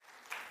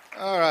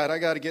All right, I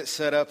got to get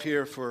set up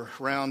here for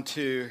round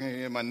two.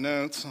 Get my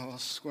notes all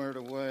squared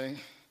away.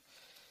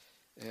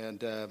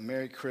 And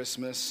Merry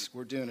Christmas.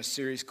 We're doing a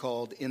series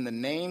called In the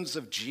Names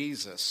of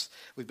Jesus.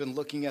 We've been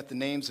looking at the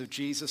names of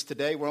Jesus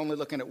today. We're only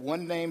looking at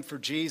one name for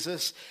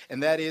Jesus,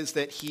 and that is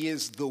that he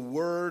is the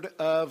Word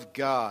of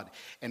God.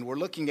 And we're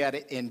looking at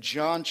it in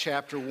John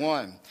chapter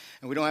 1.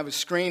 And we don't have a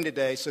screen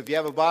today, so if you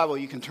have a Bible,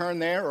 you can turn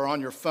there or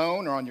on your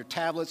phone or on your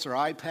tablets or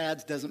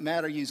iPads. Doesn't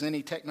matter. Use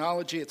any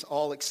technology. It's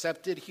all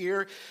accepted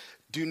here.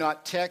 Do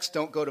not text.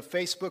 Don't go to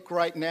Facebook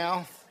right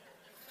now.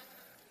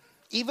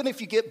 Even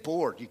if you get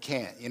bored, you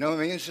can't. You know what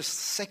I mean? It's just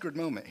a sacred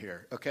moment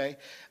here, okay?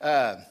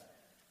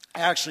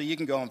 Actually, you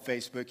can go on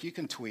Facebook. You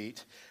can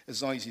tweet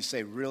as long as you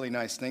say really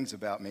nice things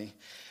about me.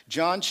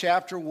 John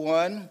chapter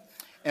 1,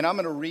 and I'm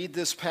going to read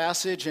this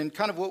passage. And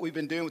kind of what we've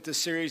been doing with this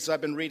series, I've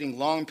been reading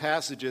long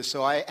passages.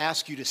 So I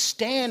ask you to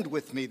stand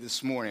with me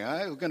this morning.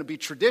 We're going to be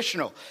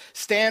traditional.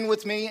 Stand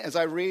with me as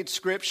I read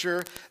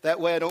Scripture. That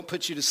way I don't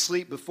put you to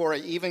sleep before I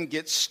even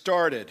get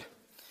started.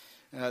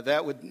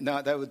 That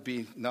would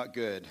be not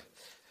good.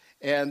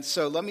 And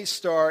so let me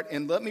start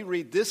and let me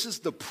read. This is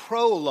the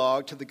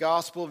prologue to the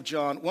Gospel of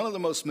John, one of the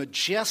most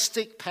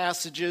majestic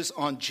passages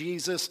on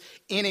Jesus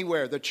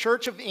anywhere. The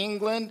Church of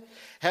England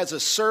has a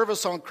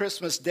service on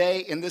Christmas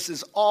Day, and this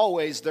is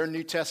always their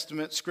New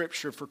Testament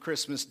scripture for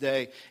Christmas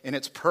Day, and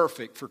it's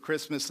perfect for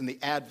Christmas and the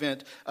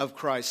advent of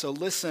Christ. So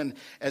listen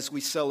as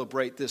we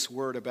celebrate this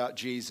word about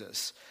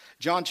Jesus.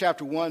 John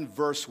chapter 1,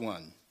 verse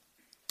 1.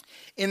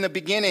 In the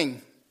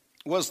beginning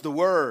was the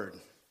Word,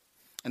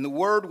 and the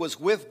Word was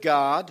with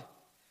God,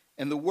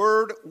 and the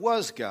Word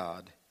was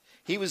God.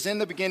 He was in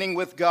the beginning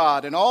with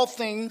God, and all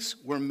things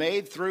were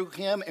made through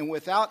him, and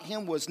without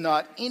him was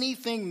not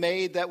anything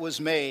made that was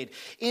made.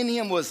 In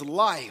him was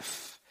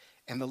life,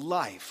 and the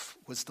life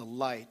was the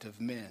light of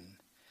men.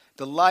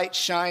 The light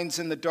shines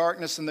in the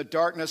darkness, and the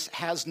darkness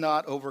has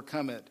not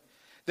overcome it.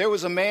 There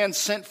was a man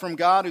sent from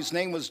God whose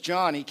name was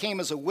John. He came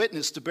as a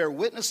witness to bear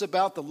witness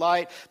about the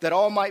light, that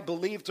all might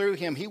believe through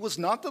him. He was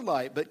not the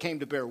light, but came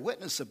to bear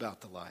witness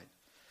about the light.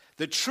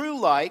 The true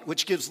light,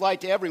 which gives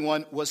light to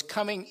everyone, was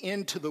coming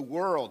into the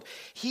world.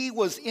 He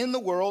was in the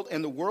world,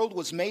 and the world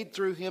was made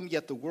through him,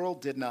 yet the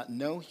world did not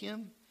know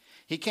him.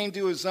 He came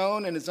to his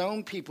own, and his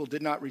own people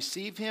did not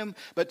receive him.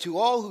 But to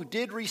all who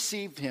did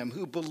receive him,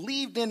 who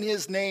believed in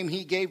his name,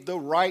 he gave the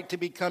right to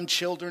become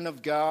children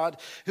of God,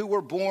 who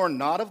were born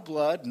not of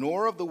blood,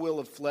 nor of the will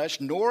of flesh,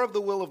 nor of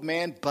the will of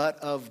man, but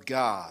of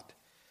God.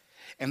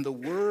 And the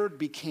Word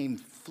became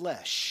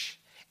flesh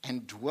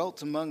and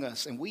dwelt among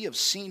us, and we have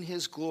seen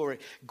his glory,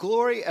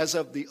 glory as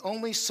of the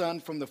only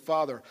Son from the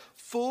Father,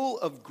 full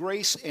of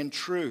grace and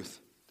truth.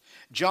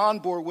 John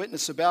bore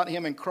witness about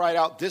him and cried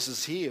out, "This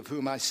is he of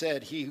whom I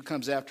said, he who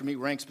comes after me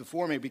ranks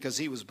before me, because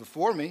he was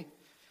before me.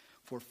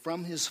 For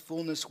from his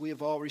fullness we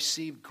have all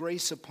received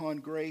grace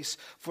upon grace.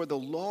 For the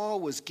law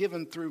was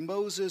given through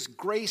Moses,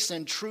 grace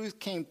and truth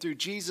came through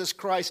Jesus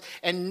Christ,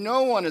 and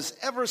no one has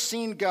ever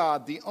seen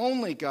God, the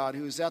only God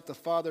who is at the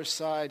Father's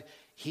side.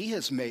 He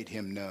has made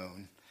him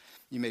known."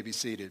 You may be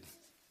seated.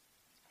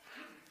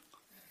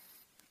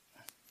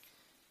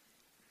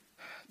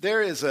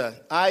 There is an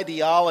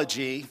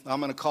ideology, I'm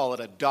going to call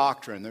it a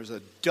doctrine. There's a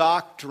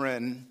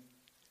doctrine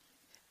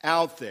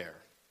out there.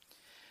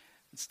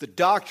 It's the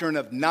doctrine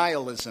of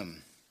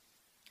nihilism.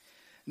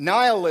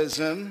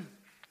 Nihilism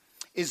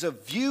is a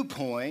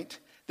viewpoint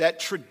that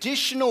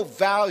traditional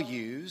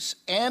values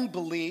and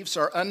beliefs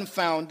are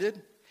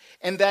unfounded,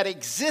 and that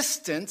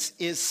existence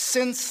is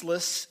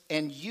senseless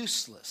and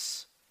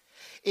useless.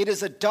 It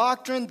is a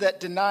doctrine that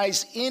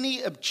denies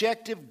any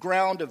objective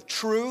ground of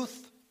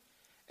truth,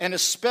 and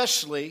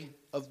especially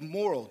of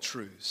moral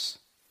truths.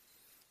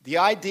 The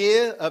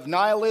idea of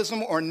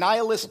nihilism or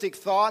nihilistic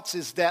thoughts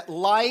is that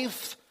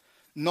life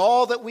and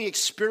all that we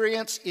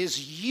experience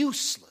is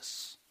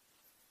useless,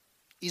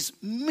 is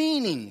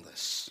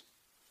meaningless.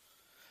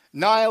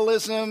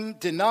 Nihilism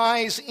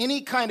denies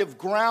any kind of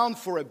ground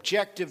for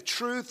objective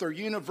truth or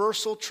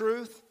universal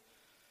truth,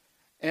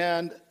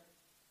 and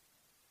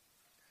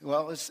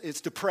well,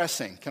 it's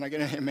depressing. Can I get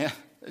an amen?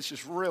 It's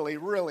just really,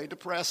 really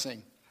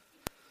depressing.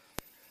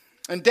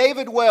 And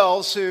David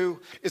Wells,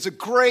 who is a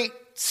great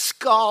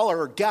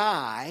scholar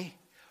guy,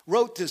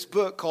 wrote this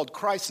book called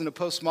Christ in a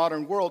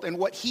Postmodern World. And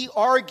what he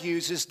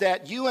argues is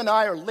that you and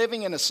I are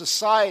living in a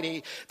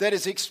society that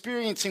is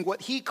experiencing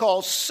what he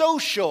calls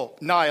social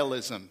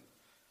nihilism.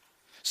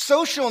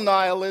 Social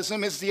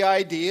nihilism is the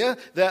idea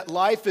that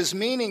life is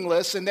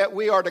meaningless and that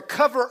we are to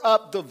cover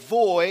up the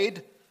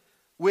void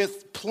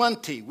with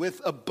plenty, with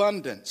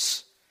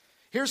abundance.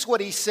 Here's what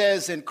he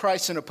says in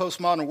Christ in a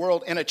Postmodern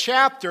World, in a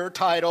chapter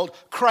titled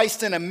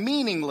Christ in a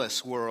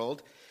Meaningless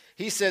World.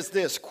 He says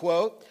this,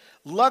 quote,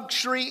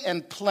 "Luxury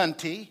and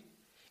plenty,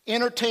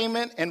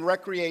 entertainment and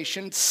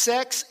recreation,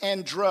 sex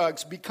and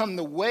drugs become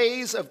the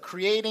ways of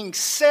creating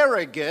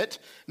surrogate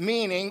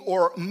meaning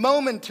or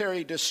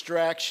momentary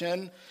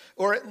distraction,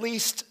 or at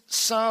least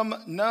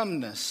some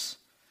numbness.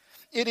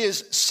 It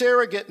is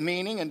surrogate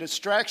meaning and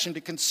distraction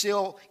to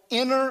conceal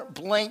inner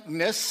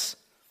blankness,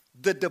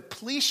 the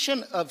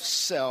depletion of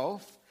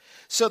self,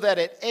 so that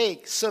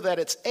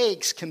its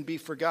aches can be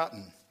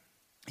forgotten.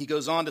 He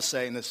goes on to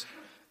say in this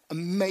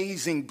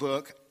amazing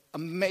book,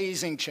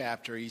 amazing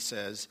chapter, he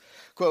says,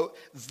 quote,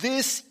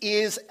 "This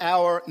is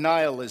our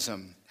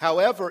nihilism.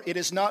 However, it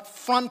is not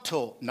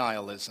frontal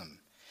nihilism.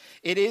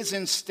 It is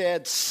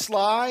instead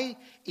sly,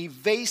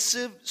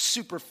 evasive,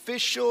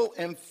 superficial,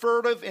 and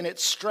furtive in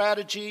its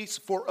strategies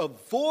for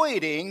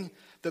avoiding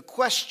the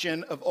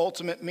question of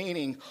ultimate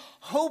meaning,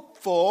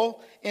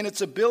 hopeful in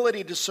its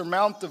ability to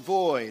surmount the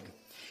void.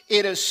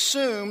 It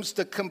assumes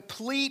the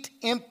complete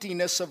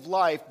emptiness of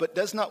life, but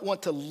does not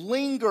want to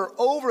linger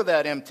over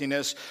that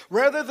emptiness.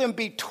 Rather than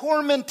be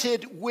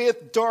tormented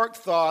with dark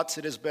thoughts,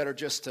 it is better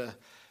just to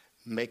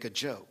make a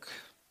joke,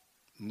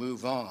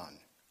 move on,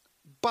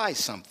 buy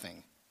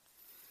something."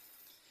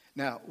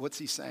 Now, what's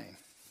he saying?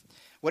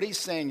 What he's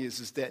saying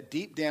is that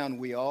deep down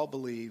we all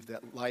believe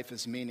that life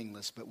is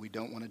meaningless, but we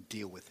don't want to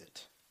deal with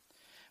it.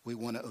 We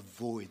want to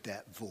avoid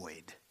that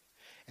void.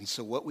 And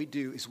so what we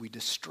do is we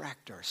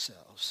distract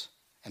ourselves.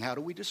 And how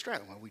do we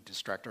distract? Well, we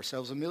distract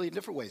ourselves a million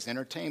different ways.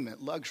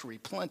 Entertainment, luxury,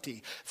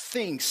 plenty,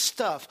 things,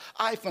 stuff,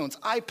 iPhones,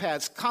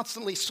 iPads,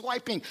 constantly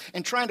swiping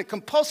and trying to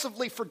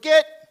compulsively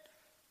forget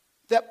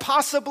that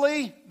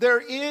possibly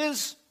there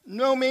is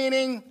no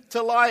meaning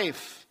to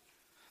life.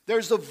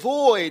 There's a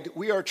void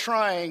we are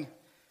trying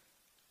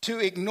to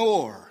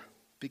ignore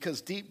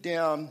because deep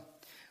down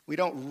we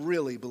don't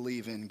really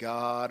believe in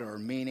God or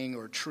meaning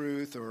or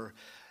truth or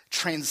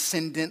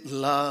transcendent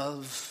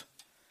love.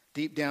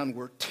 Deep down,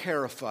 we're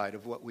terrified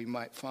of what we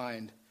might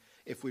find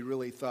if we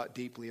really thought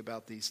deeply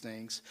about these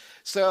things.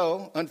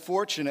 So,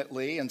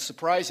 unfortunately and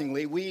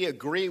surprisingly, we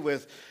agree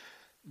with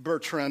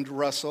Bertrand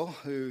Russell,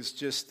 who's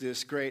just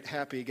this great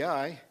happy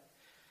guy.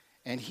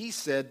 And he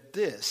said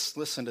this,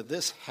 listen to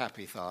this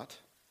happy thought.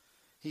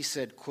 He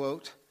said,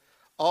 quote,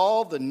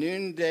 "All the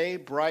noonday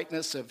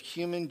brightness of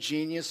human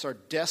genius are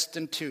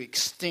destined to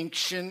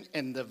extinction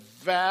in the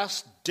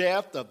vast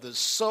depth of the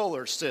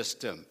solar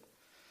system.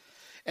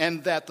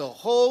 And that the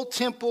whole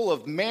temple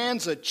of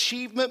man's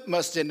achievement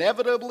must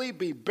inevitably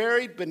be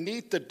buried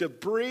beneath the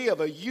debris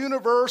of a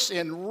universe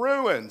in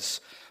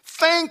ruins."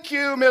 Thank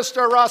you,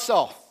 Mr.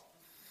 Russell.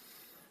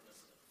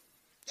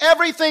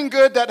 Everything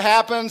good that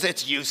happens,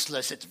 it's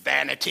useless, it's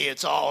vanity,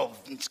 it's all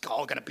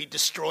going to be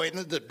destroyed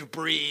in the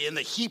debris, in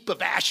the heap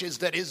of ashes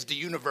that is the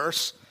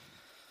universe.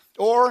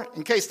 Or,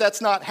 in case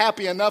that's not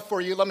happy enough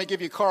for you, let me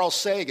give you Carl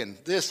Sagan,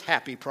 this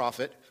happy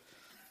prophet.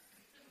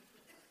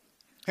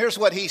 Here's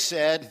what he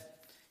said.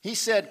 He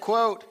said,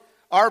 quote,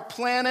 "Our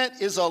planet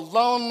is a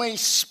lonely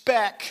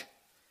speck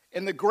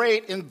in the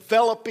great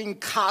enveloping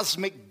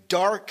cosmic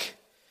dark.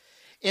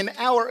 In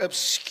our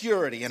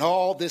obscurity and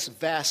all this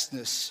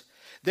vastness,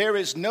 there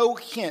is no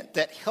hint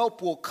that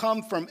help will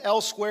come from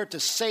elsewhere to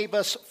save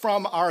us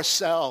from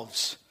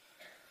ourselves."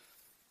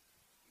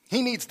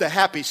 He needs the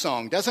happy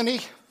song, doesn't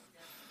he?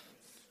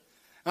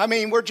 I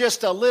mean, we're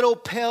just a little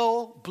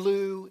pale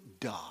blue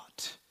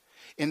dot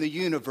in the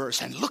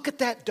universe. And look at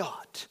that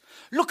dot.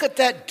 Look at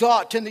that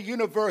dot in the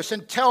universe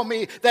and tell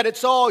me that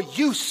it's all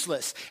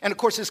useless. And of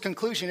course, his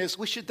conclusion is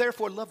we should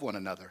therefore love one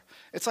another.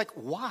 It's like,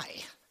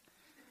 why?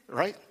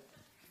 Right?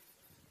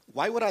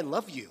 Why would I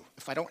love you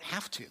if I don't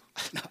have to?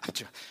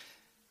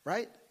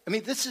 Right? I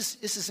mean, this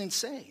is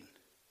insane.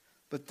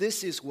 But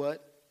this is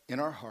what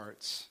in our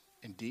hearts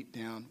and deep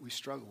down we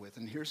struggle with.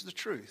 And here's the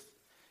truth.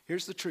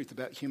 Here's the truth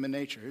about human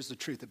nature. Here's the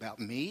truth about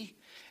me.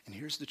 And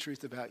here's the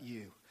truth about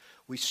you.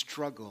 We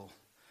struggle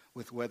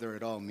with whether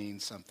it all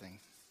means something.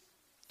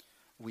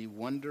 We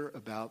wonder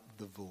about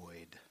the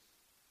void.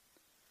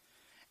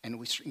 And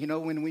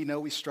when we know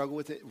we struggle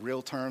with it,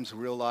 real terms,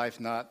 real life,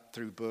 not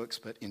through books,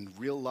 but in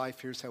real life,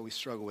 here's how we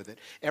struggle with it.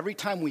 Every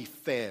time we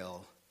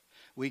fail,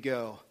 we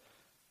go,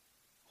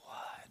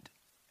 what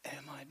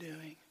am I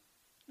doing?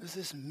 Does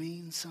this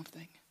mean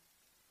something?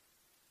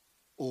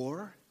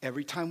 Or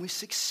every time we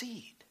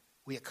succeed,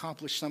 we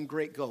accomplish some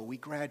great goal, we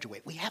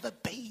graduate, we have a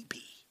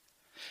baby.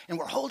 And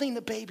we're holding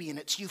the baby, and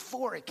it's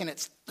euphoric, and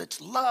it's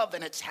love,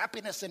 and it's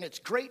happiness, and it's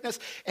greatness.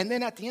 And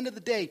then at the end of the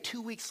day,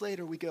 2 weeks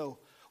later,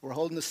 we're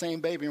holding the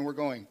same baby, and we're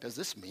going, does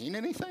this mean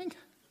anything?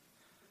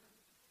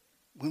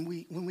 When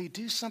we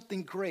do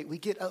something great, we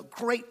get a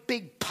great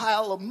big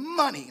pile of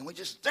money, and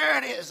there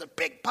it is, a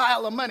big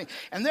pile of money.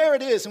 And there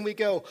it is, and we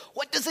go,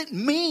 what does it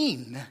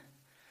mean?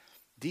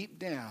 Deep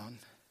down,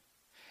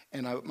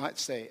 and I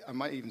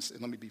might even say,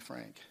 let me be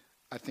frank,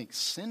 I think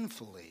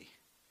sinfully,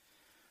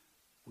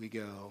 we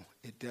go,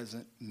 it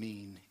doesn't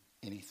mean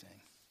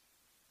anything.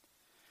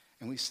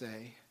 And we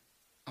say,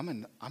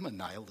 I'm a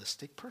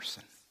nihilistic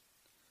person.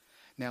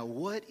 Now,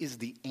 what is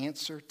the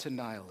answer to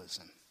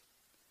nihilism?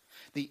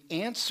 The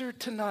answer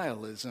to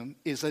nihilism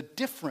is a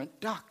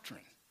different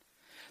doctrine.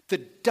 The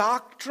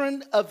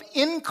doctrine of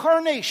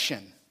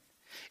incarnation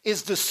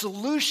is the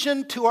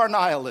solution to our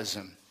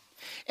nihilism.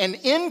 And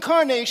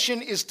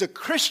incarnation is the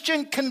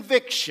Christian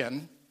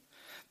conviction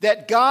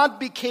that God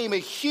became a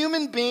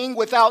human being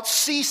without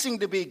ceasing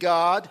to be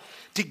God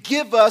to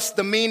give us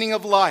the meaning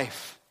of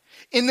life.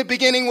 In the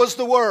beginning was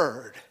the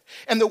Word,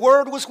 And the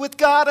Word was with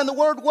God, and the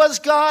Word was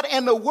God,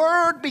 and the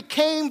Word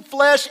became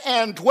flesh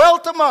and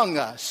dwelt among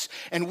us.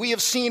 And we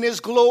have seen His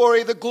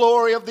glory, the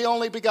glory of the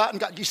only begotten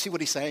God. Do you see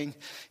what he's saying?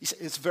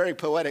 It's very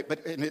poetic,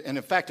 and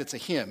in fact, it's a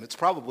hymn. It's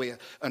probably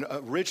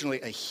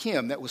originally a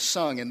hymn that was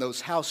sung in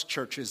those house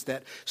churches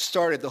that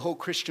started the whole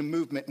Christian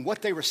movement. And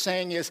what they were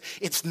saying is,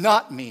 it's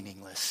not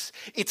meaningless.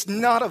 It's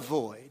not a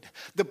void.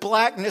 The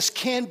blackness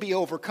can be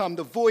overcome.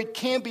 The void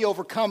can be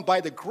overcome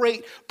by the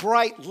great,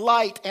 bright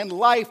light and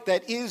life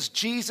that is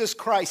Jesus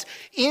Christ.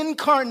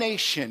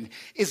 Incarnation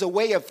is a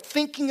way of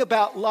thinking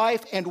about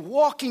life and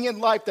walking in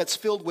life that's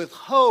filled with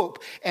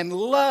hope and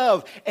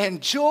love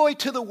and joy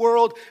to the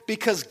world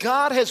because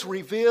God has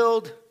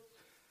revealed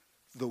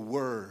the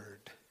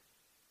Word.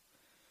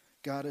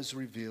 God has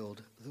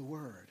revealed the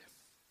Word.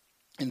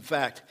 In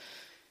fact,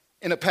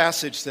 in a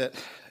passage that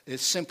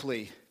is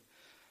simply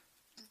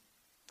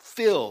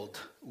filled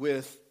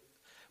with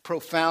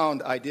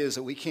profound ideas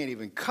that we can't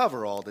even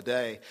cover all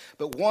today.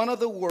 But one of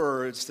the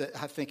words that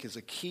I think is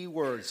a key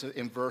word is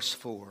in verse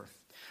 4.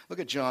 Look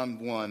at John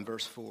 1,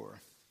 verse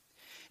 4.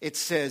 It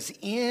says,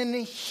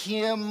 in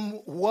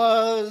Him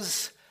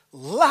was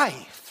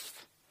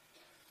life.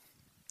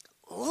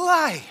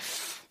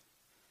 Life.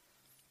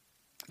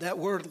 That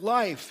word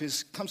life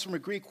comes from a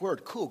Greek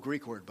word, cool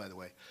Greek word, by the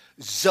way.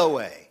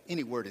 Zoe.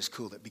 Any word is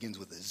cool that begins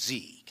with a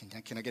Z.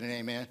 Can I get an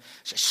amen?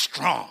 It's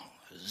strong.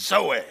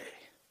 Zoe.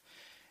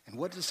 And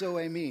what does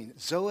Zoe mean?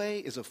 Zoe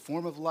is a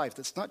form of life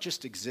that's not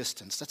just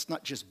existence. That's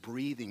not just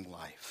breathing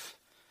life.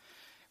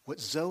 What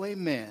Zoe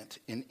meant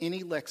in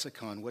any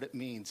lexicon, what it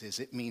means is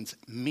it means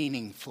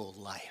meaningful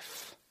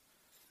life.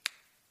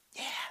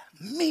 Yeah,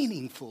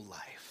 meaningful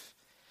life.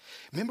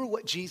 Remember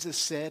what Jesus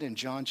said in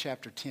John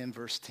chapter 10,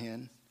 verse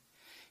 10?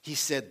 He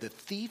said, the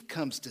thief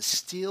comes to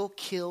steal,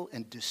 kill,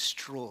 and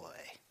destroy.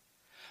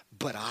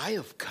 But I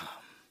have come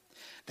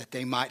that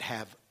they might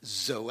have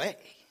Zoe.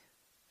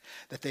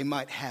 That they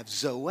might have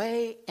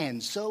Zoe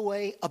and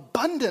Zoe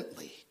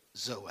abundantly.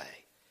 Zoe.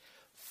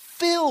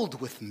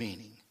 Filled with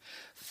meaning.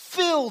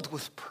 Filled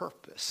with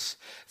purpose.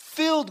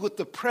 Filled with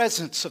the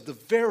presence of the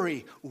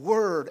very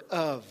Word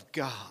of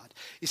God.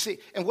 You see,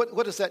 and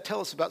what does that tell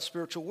us about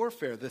spiritual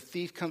warfare? The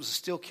thief comes to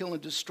steal, kill,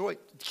 and destroy.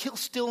 Kill,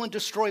 steal, and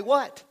destroy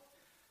what?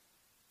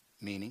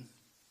 Meaning.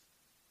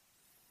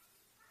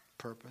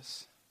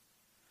 Purpose.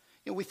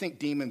 You know, we think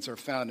demons are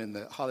found in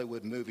the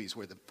Hollywood movies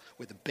where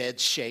the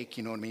beds shake,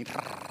 you know what I mean?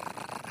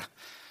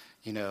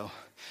 You know,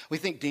 we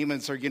think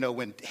demons are,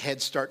 when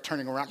heads start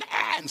turning around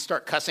and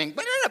start cussing, beep,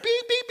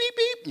 beep, beep,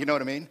 beep. You know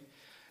what I mean?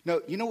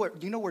 No, you know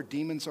where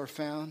demons are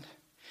found?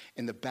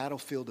 In the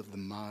battlefield of the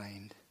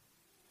mind.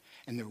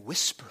 And they're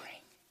whispering.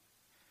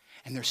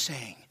 And they're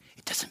saying,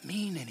 it doesn't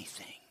mean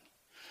anything.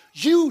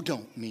 You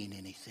don't mean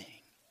anything.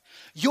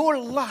 Your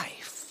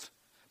life.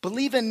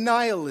 Believe in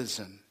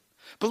nihilism.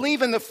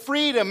 Believe in the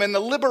freedom and the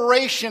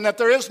liberation that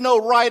there is no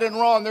right and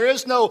wrong. There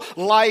is no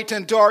light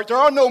and dark. There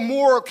are no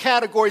moral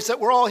categories that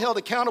we're all held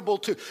accountable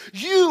to.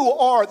 You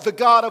are the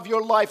God of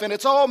your life, and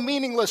it's all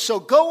meaningless. So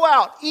go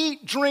out,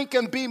 eat, drink,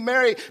 and be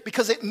merry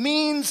because it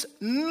means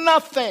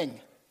nothing.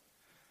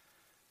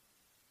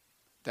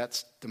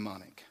 That's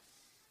demonic.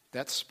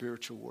 That's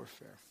spiritual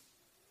warfare.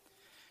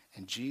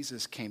 And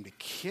Jesus came to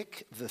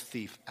kick the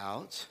thief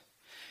out,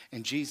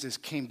 and Jesus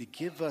came to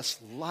give us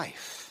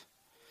life.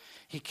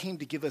 He came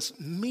to give us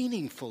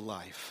meaningful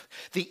life.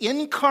 The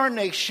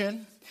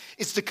incarnation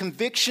is the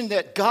conviction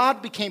that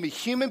God became a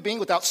human being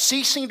without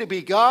ceasing to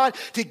be God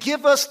to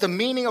give us the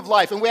meaning of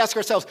life. And we ask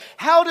ourselves,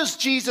 how does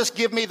Jesus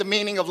give me the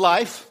meaning of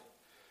life?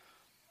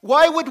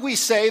 Why would we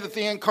say that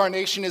the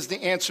incarnation is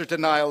the answer to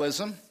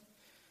nihilism?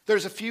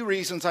 There's a few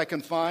reasons I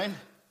can find.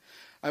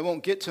 I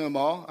won't get to them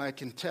all. I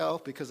can tell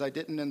because I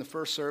didn't in the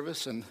first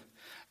service, and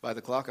by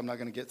the clock, I'm not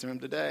going to get through them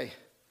today.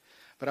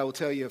 But I will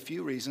tell you a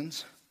few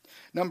reasons.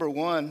 Number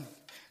one,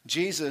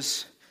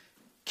 Jesus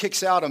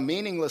kicks out a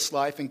meaningless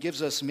life and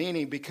gives us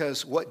meaning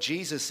because what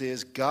Jesus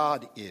is,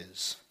 God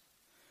is.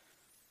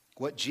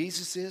 What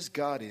Jesus is,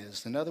 God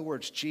is. In other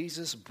words,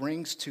 Jesus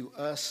brings to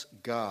us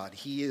God.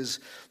 He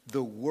is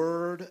the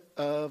Word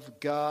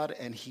of God,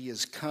 and He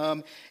has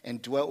come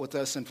and dwelt with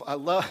us. And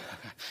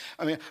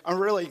I'm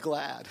really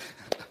glad.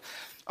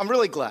 I'm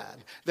really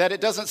glad that it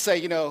doesn't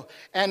say,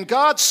 and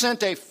God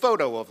sent a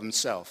photo of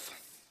Himself.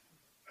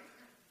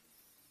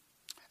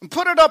 And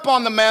put it up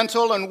on the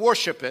mantle and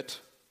worship it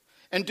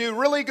and do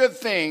really good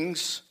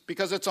things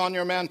because it's on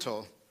your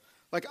mantle.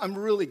 Like, I'm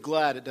really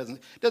glad it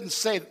doesn't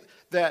say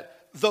that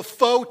the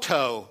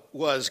photo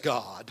was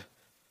God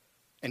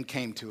and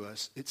came to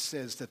us. It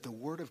says that the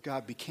Word of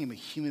God became a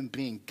human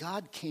being.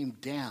 God came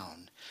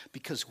down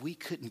because we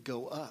couldn't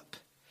go up.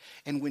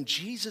 And when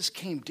Jesus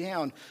came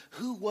down,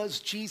 who was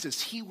Jesus?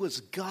 He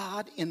was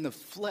God in the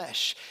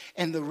flesh.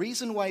 And the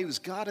reason why He was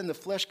God in the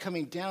flesh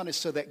coming down is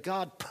so that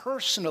God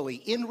personally,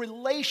 in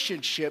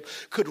relationship,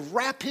 could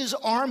wrap His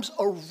arms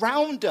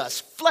around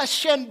us,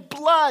 flesh and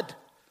blood,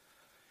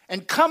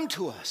 and come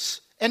to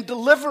us and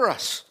deliver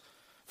us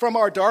from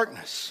our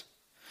darkness.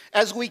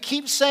 As we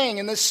keep saying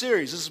in this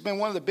series, this has been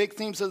one of the big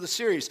themes of the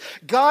series,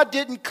 God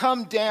didn't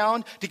come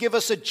down to give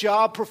us a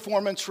job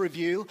performance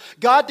review.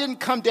 God didn't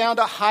come down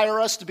to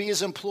hire us to be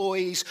his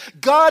employees.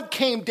 God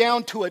came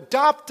down to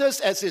adopt us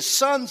as his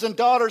sons and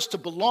daughters to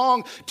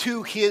belong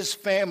to his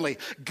family.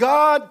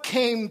 God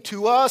came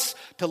to us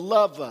to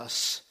love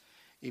us,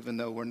 even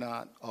though we're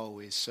not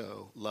always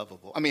so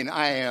lovable. I mean,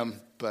 I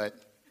am, but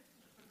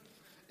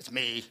it's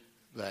me,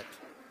 but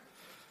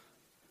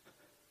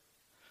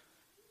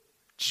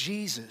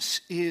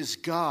Jesus is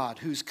God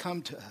who's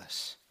come to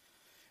us.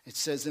 It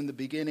says in the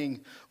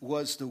beginning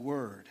was the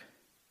Word.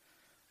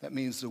 That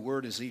means the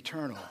Word is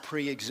eternal,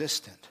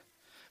 pre-existent.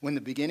 When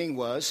the beginning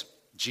was,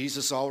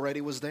 Jesus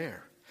already was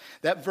there.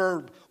 That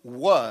verb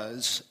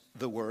was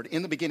the Word.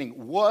 In the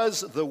beginning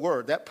was the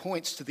Word. That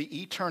points to the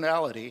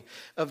eternality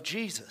of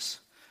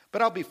Jesus.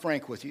 But I'll be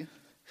frank with you.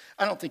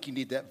 I don't think you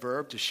need that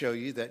verb to show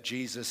you that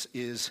Jesus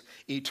is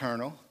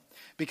eternal.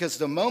 Because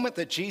the moment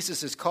that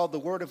Jesus is called the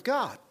Word of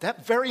God,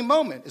 that very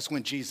moment is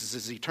when Jesus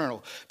is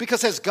eternal.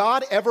 Because has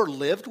God ever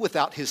lived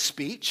without his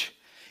speech?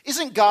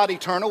 Isn't God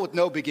eternal with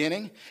no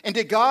beginning? And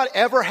did God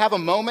ever have a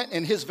moment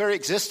in his very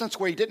existence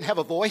where he didn't have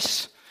a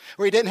voice,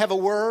 where he didn't have a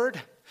word?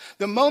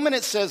 The moment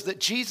it says that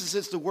Jesus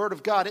is the Word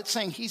of God, it's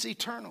saying he's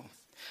eternal,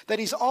 that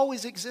he's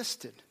always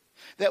existed.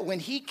 That when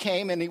he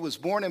came and he was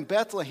born in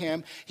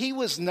Bethlehem, he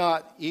was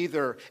not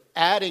either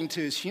adding to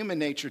his human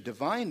nature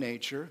divine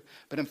nature,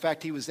 but in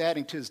fact he was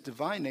adding to his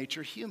divine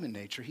nature human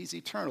nature. He's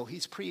eternal.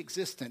 He's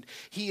pre-existent.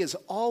 He has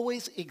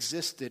always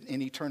existed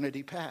in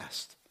eternity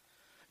past.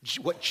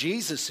 What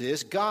Jesus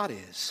is, God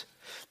is.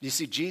 You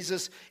see,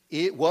 Jesus,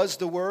 it was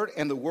the Word,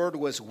 and the Word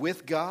was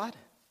with God.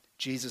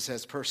 Jesus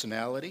has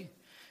personality.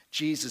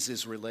 Jesus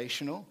is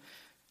relational.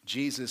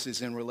 Jesus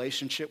is in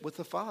relationship with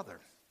the Father.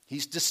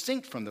 He's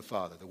distinct from the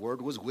Father. The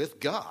Word was with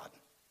God.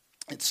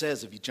 It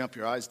says, if you jump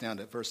your eyes down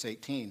to verse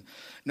 18,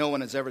 no one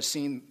has ever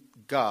seen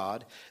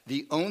God,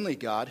 the only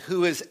God,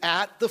 who is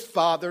at the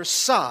Father's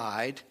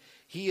side.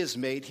 He has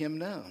made him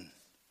known.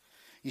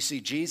 You see,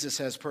 Jesus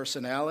has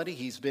personality.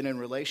 He's been in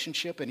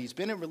relationship, and he's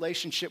been in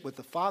relationship with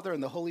the Father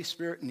and the Holy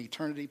Spirit in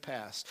eternity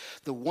past.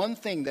 The one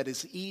thing that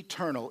is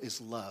eternal is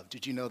love.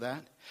 Did you know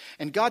that?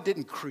 And God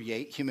didn't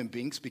create human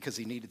beings because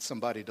he needed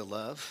somebody to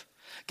love.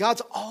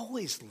 God's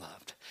always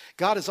loved.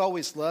 God has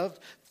always loved.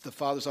 The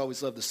Father's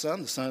always loved the Son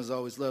has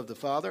always loved the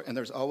Father, and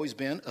there's always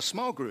been a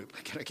small group.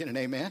 Can I get an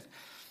amen?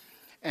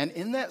 And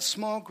in that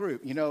small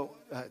group,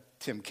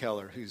 Tim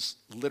Keller, he's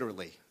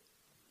literally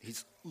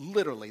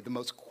the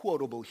most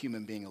quotable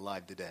human being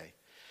alive today.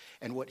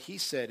 And what he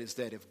said is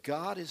that if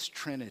God is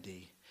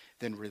Trinity,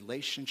 then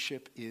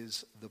relationship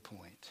is the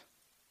point.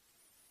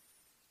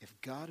 If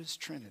God is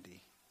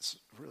Trinity, it's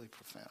really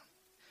profound.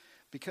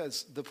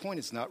 Because the point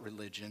is not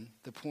religion.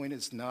 The point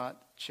is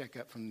not check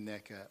up from the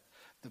neck up.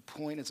 The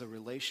point is a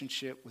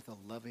relationship with a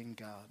loving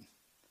God.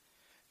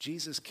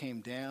 Jesus came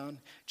down.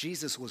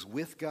 Jesus was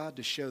with God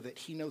to show that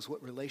he knows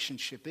what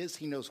relationship is.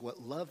 He knows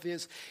what love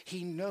is.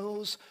 He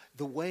knows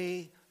the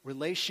way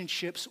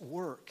relationships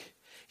work.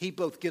 He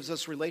both gives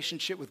us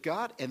relationship with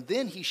God, and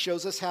then he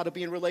shows us how to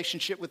be in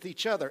relationship with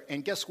each other.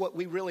 And guess what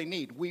we really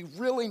need? We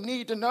really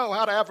need to know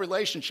how to have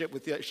relationship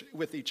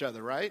with each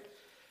other, right?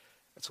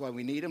 That's why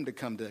we need him to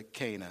come to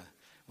Cana.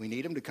 We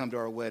need him to come to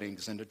our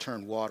weddings and to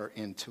turn water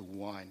into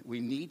wine. We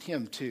need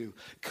him to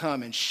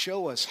come and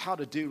show us how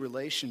to do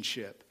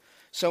relationship.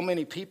 So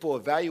many people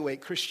evaluate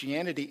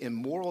Christianity in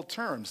moral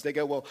terms. They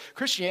go, well,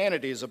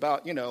 Christianity is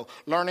about,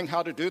 learning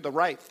how to do the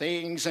right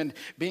things and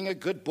being a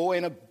good boy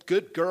and a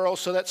good girl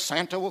so that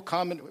Santa will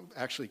come. And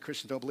actually,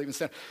 Christians don't believe in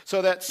Santa.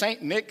 So that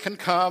Saint Nick can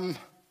come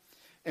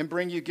and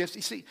bring you gifts.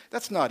 You see,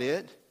 that's not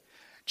it.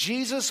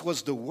 Jesus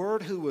was the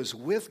Word who was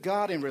with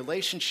God in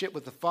relationship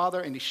with the Father,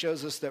 and he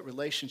shows us that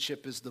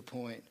relationship is the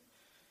point.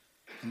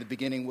 In the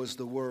beginning was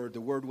the Word.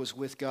 The Word was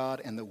with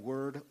God, and the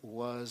Word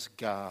was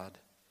God.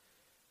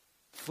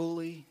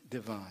 Fully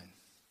divine.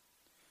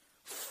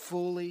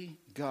 Fully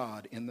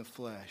God in the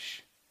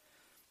flesh.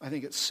 I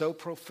think it's so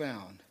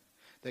profound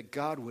that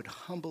God would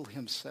humble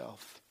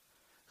himself.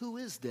 Who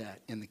is that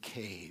in the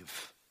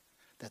cave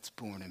that's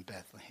born in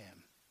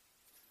Bethlehem?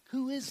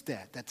 Who is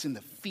that that's in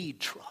the feed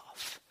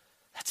trough?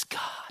 That's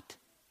God.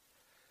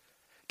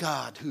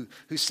 God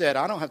who said,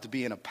 I don't have to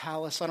be in a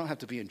palace. I don't have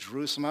to be in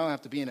Jerusalem. I don't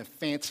have to be in a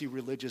fancy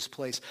religious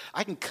place.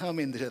 I can come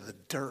into the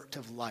dirt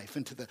of life,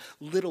 into the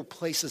little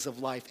places of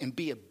life, and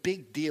be a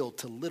big deal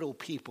to little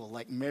people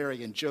like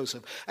Mary and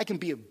Joseph. I can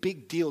be a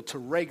big deal to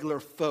regular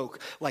folk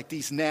like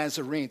these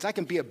Nazarenes. I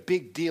can be a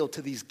big deal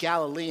to these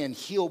Galilean,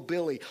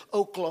 hillbilly,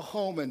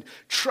 Oklahoman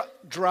truck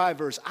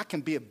drivers. I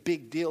can be a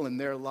big deal in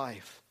their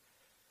life.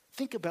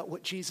 Think about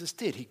what Jesus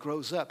did. He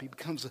grows up. He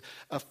becomes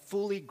a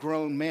fully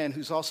grown man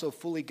who's also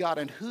fully God.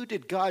 And who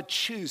did God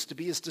choose to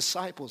be his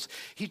disciples?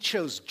 He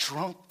chose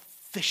drunk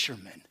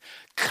fishermen,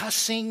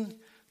 cussing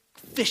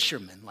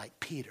fishermen like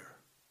Peter.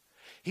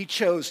 He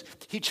chose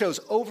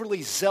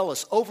overly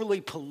zealous,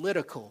 overly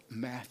political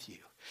Matthew.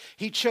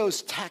 He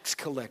chose tax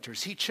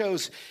collectors. He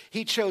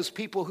chose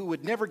people who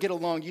would never get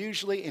along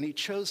usually, and he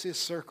chose his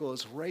circle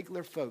as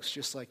regular folks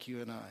just like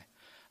you and I.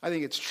 I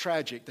think it's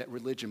tragic that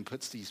religion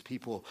puts these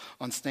people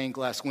on stained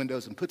glass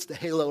windows and puts the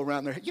halo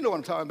around their head. You know what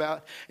I'm talking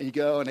about? And you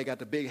go and they got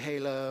the big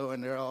halo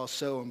and they're all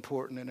so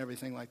important and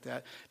everything like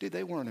that. Dude,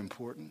 they weren't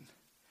important.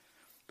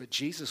 But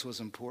Jesus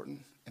was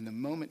important. And the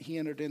moment he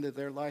entered into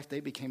their life, they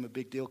became a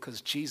big deal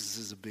because Jesus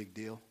is a big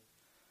deal.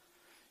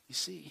 You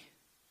see,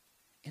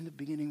 in the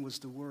beginning was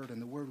the Word,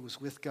 and the Word was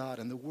with God,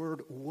 and the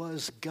Word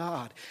was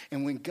God.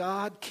 And when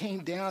God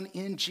came down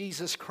in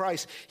Jesus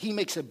Christ, he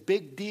makes a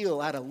big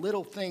deal out of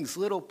little things,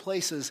 little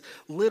places,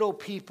 little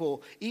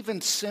people,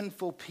 even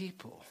sinful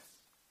people.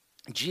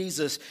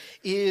 Jesus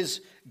is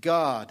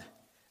God.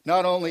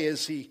 Not only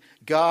is he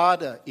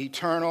God,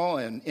 eternal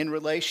and in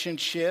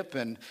relationship,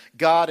 and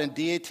God and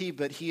deity,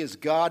 but he is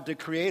God the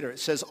Creator. It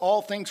says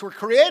all things were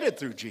created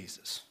through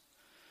Jesus.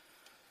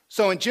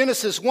 So in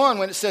Genesis 1,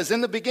 when it says,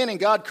 in the beginning,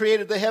 God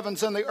created the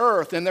heavens and the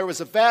earth, and there was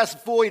a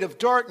vast void of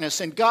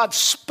darkness, and God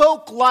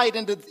spoke light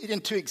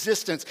into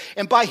existence.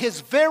 And by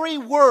his very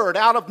word,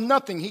 out of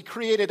nothing, he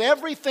created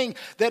everything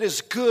that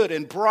is good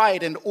and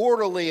bright and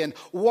orderly and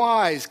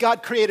wise.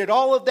 God created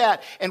all of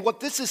that. And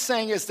what this is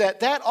saying is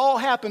that all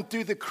happened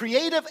through the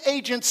creative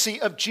agency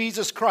of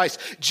Jesus Christ.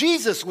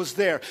 Jesus was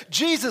there.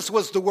 Jesus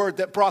was the word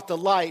that brought the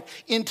light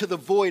into the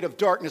void of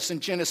darkness in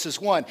Genesis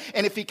 1.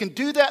 And if he can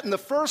do that in the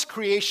first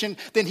creation,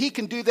 then he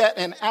can do that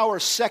in our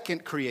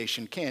second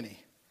creation, can he?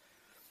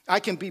 I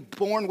can be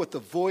born with the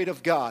void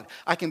of God.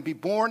 I can be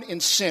born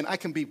in sin. I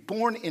can be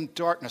born in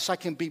darkness. I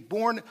can be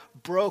born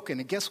broken.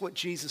 And guess what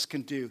Jesus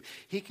can do?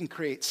 He can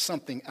create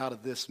something out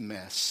of this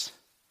mess.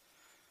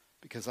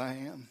 Because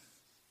I'm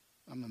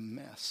a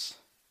mess.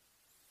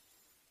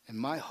 And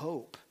my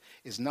hope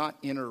is not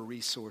inner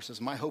resources.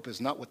 My hope is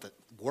not what the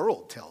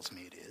world tells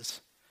me it is.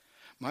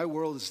 My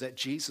world is that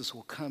Jesus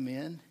will come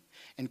in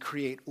and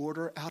create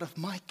order out of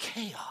my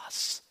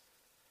chaos.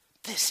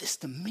 This is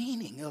the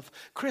meaning of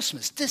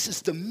Christmas. This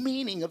is the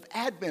meaning of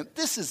Advent.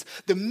 This is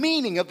the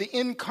meaning of the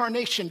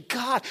incarnation.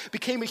 God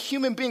became a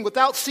human being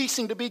without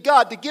ceasing to be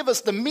God, to give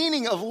us the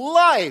meaning of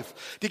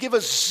life, to give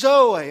us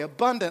Zoe,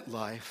 abundant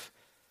life,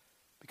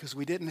 because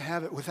we didn't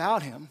have it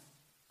without him.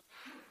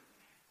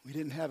 We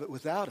didn't have it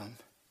without him.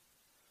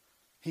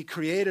 He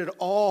created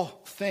all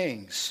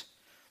things.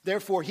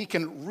 Therefore, he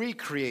can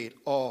recreate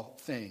all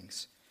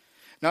things.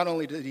 Not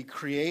only did he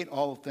create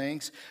all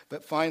things,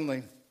 but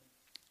finally,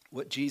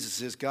 what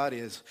Jesus is, God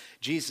is,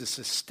 Jesus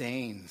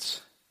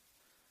sustains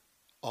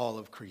all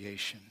of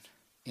creation.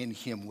 In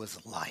him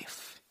was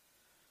life.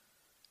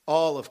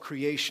 All of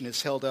creation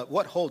is held up.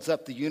 What holds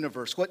up the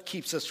universe? What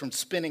keeps us from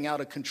spinning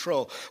out of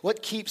control?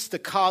 What keeps the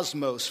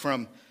cosmos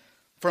from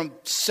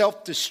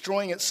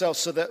self-destroying itself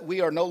so that we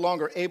are no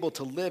longer able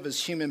to live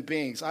as human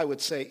beings? I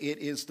would say it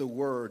is the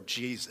Word,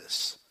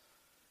 Jesus.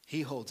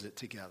 He holds it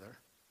together.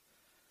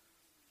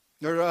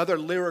 There are other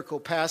lyrical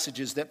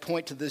passages that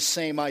point to this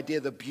same idea,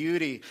 the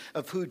beauty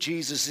of who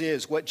Jesus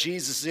is, what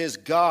Jesus is,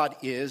 God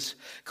is.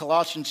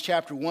 Colossians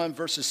chapter 1,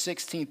 verses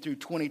 16 through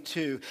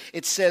 22.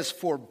 It says,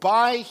 for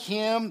by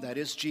him, that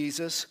is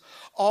Jesus,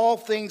 all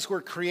things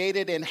were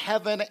created in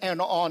heaven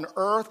and on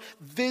earth,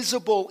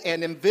 visible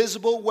and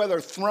invisible, whether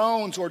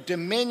thrones or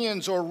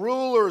dominions or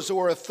rulers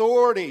or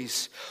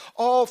authorities.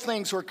 All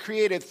things were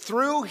created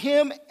through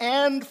him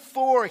and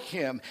for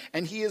him.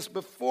 And he is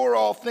before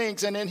all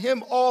things, and in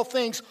him all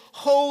things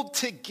hold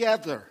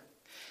together.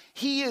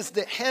 He is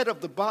the head of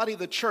the body of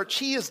the church.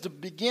 He is the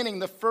beginning,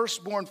 the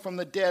firstborn from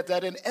the dead,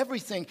 that in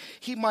everything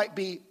he might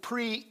be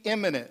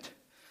preeminent.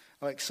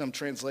 Like some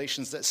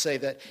translations that say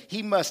that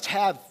he must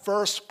have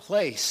first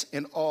place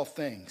in all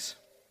things.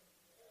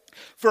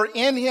 For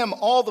in him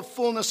all the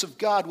fullness of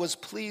God was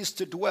pleased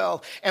to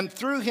dwell, and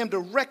through him to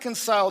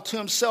reconcile to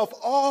himself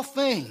all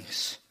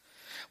things,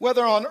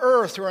 whether on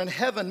earth or in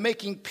heaven,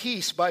 making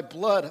peace by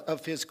blood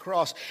of his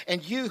cross.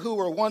 And you who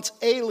were once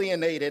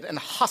alienated and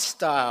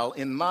hostile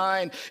in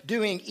mind,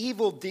 doing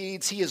evil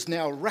deeds, he is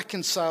now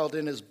reconciled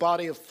in his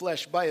body of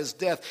flesh by his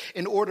death,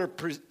 in order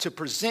to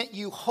present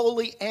you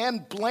holy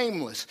and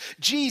blameless.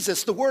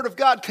 Jesus, the Word of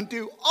God, can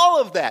do all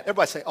of that.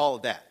 Everybody say all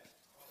of that.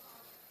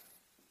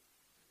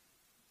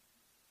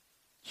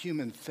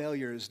 Human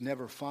failure is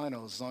never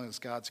final as long as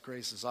God's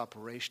grace is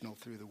operational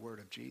through the Word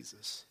of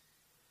Jesus.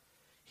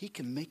 He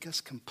can make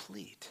us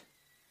complete.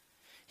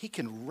 He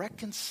can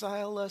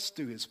reconcile us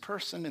through his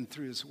person and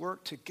through his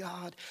work to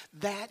God.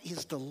 That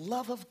is the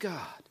love of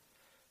God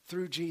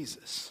through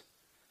Jesus.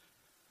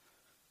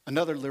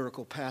 Another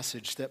lyrical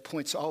passage that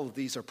points to all of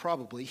these are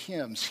probably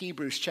hymns.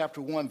 Hebrews chapter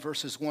 1,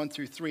 verses 1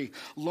 through 3.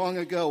 Long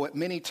ago, at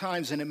many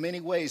times and in many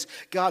ways,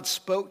 God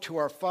spoke to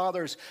our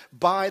fathers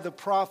by the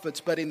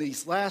prophets, but in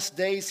these last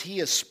days, he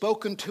has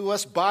spoken to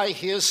us by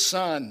his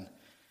Son.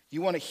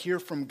 You want to hear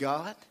from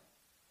God?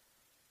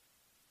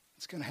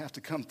 It's going to have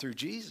to come through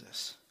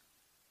Jesus.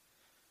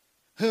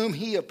 whom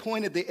he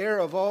appointed the heir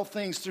of all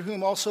things, through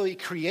whom also he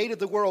created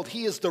the world.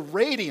 He is the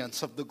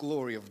radiance of the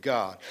glory of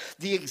God,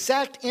 the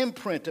exact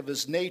imprint of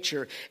his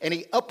nature, and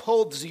he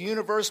upholds the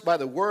universe by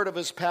the word of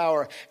his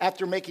power.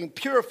 After making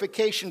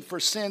purification for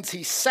sins,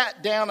 he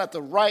sat down at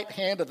the right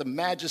hand of the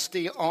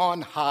majesty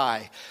on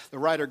high. The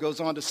writer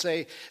goes on to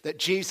say that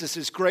Jesus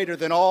is greater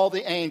than all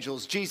the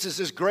angels. Jesus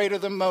is greater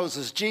than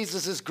Moses.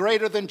 Jesus is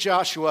greater than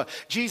Joshua.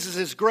 Jesus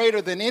is greater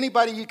than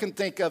anybody you can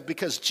think of,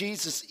 because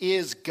Jesus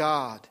is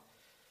God.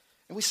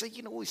 And we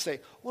say,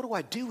 what do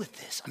I do with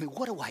this?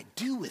 What do I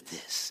do with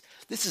this?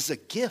 This is a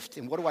gift,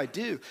 and what do I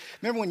do?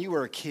 Remember when you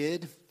were a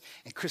kid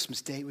and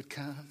Christmas Day would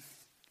come,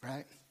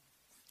 right?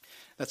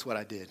 That's what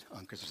I did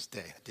on Christmas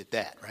Day. I did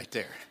that right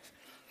there.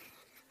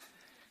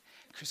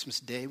 Christmas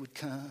Day would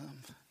come,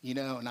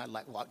 and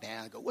I'd walk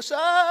down and go, "What's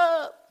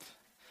up?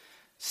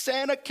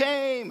 Santa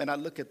came." And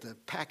I'd look at the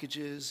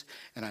packages,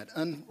 and I'd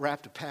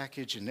unwrap the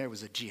package, and there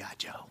was a G.I.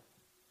 Joe.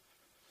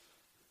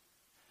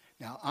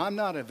 Now, I'm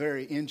not a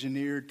very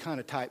engineered kind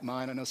of type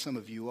mind. I know some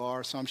of you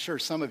are, so I'm sure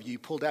some of you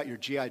pulled out your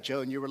G.I.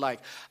 Joe and you were like,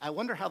 I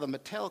wonder how the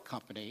Mattel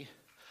company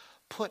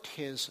put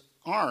his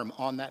arm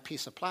on that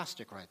piece of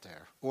plastic right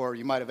there. Or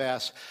you might have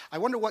asked, I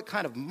wonder what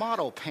kind of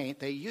model paint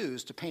they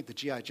used to paint the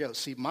G.I. Joe.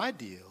 See, my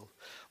deal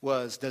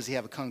was, does he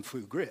have a kung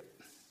fu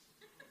grip?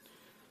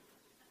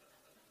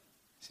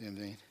 See what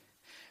I mean?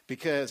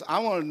 Because I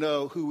want to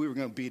know who we were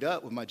going to beat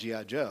up with my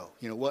G.I. Joe.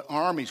 What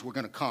armies we're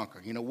going to conquer.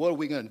 What are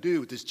we going to do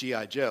with this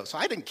G.I. Joe? So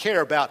I didn't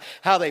care about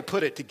how they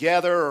put it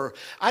together, or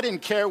I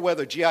didn't care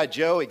whether G.I.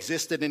 Joe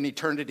existed in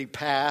eternity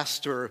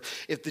past, or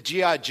if the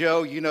G.I.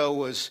 Joe,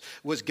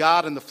 was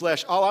God in the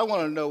flesh. All I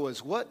want to know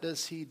is, what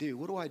does he do?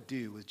 What do I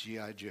do with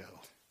G.I.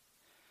 Joe?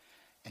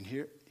 And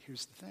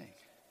here's the thing.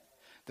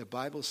 The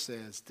Bible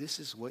says this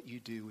is what you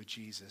do with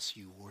Jesus.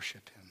 You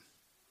worship him.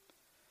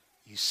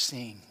 You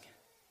sing.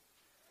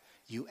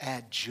 You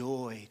add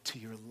joy to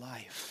your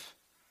life.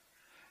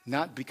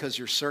 Not because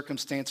your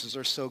circumstances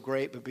are so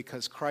great, but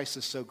because Christ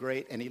is so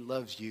great and he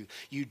loves you.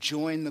 You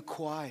join the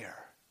choir.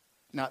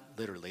 Not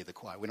literally the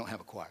choir. We don't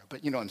have a choir,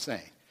 but you know what I'm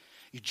saying.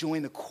 You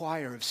join the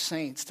choir of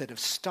saints that have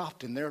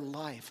stopped in their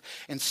life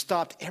and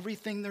stopped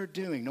everything they're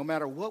doing, no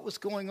matter what was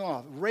going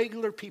on.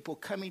 Regular people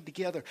coming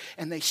together,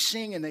 and they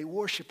sing and they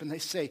worship and they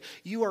say,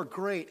 you are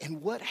great.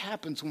 And what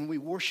happens when we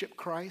worship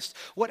Christ?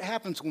 What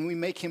happens when we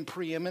make him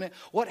preeminent?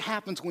 What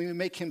happens when we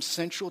make him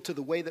central to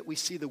the way that we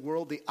see the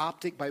world, the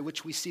optic by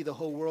which we see the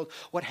whole world?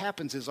 What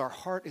happens is our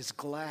heart is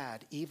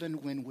glad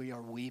even when we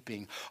are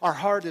weeping. Our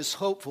heart is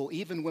hopeful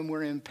even when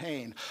we're in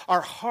pain. Our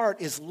heart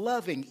is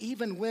loving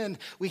even when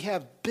we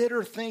have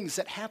bitter things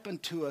that happen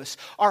to us.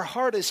 Our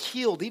heart is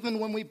healed even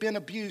when we've been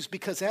abused,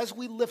 because as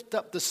we lift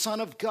up the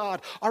Son of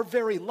God, our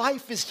very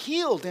life is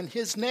healed in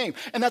his name.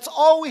 And that's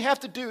all we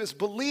have to do, is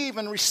believe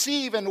and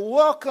receive and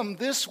welcome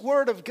this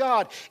word of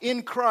God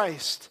in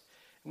Christ.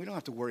 And we don't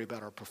have to worry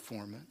about our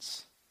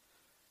performance.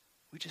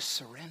 We just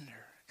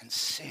surrender and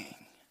sing.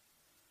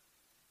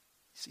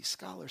 See,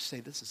 scholars say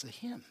this is a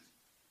hymn.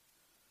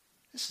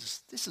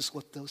 This is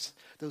what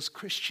those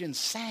Christians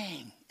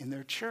sang in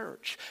their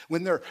church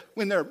when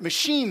their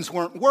machines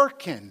weren't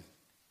working,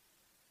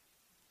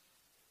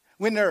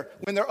 when their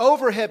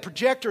overhead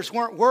projectors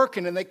weren't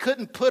working and they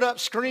couldn't put up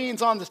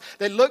screens on this.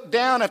 They looked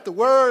down at the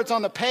words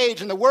on the page,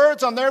 and the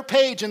words on their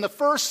page in the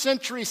first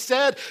century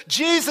said,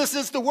 Jesus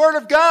is the Word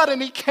of God,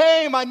 and he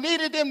came. I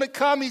needed him to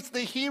come. He's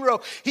the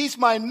hero. He's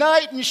my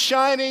knight in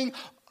shining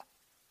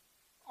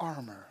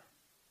armor.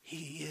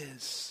 He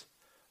is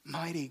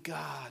mighty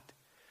God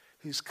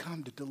who's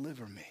come to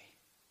deliver me.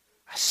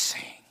 I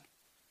sing.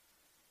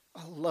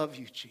 I love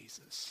you,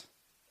 Jesus.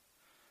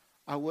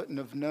 I wouldn't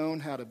have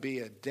known how to be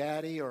a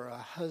daddy or a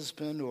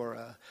husband or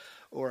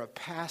a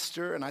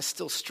pastor, and I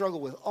still struggle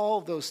with all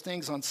of those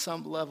things on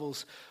some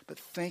levels, but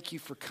thank you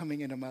for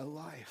coming into my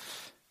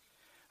life.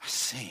 I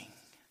sing.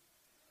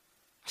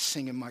 I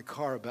sing in my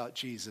car about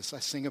Jesus. I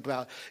sing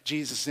about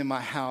Jesus in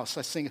my house.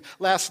 I sing.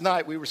 Last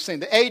night we were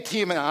singing. The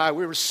A-team and I,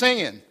 we were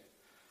singing.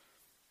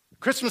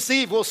 Christmas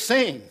Eve we'll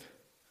sing.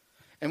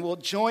 And we'll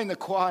join the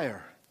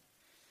choir.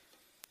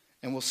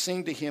 And we'll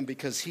sing to him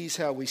because he's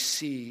how we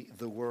see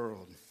the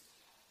world.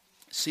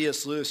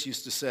 C.S. Lewis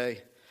used to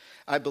say,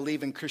 I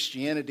believe in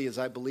Christianity as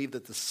I believe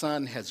that the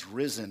sun has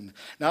risen,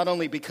 not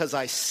only because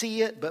I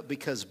see it, but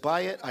because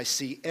by it I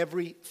see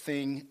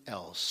everything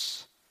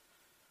else.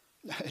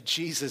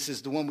 Jesus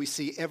is the one we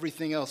see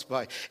everything else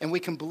by. And we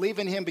can believe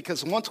in him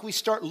because once we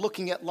start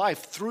looking at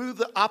life through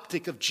the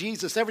optic of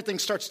Jesus, everything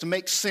starts to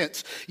make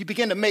sense. You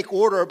begin to make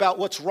order about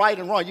what's right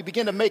and wrong. You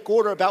begin to make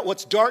order about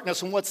what's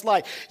darkness and what's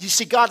light. You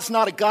see, God's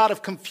not a God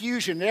of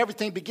confusion. And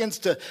everything begins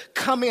to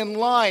come in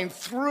line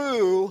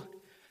through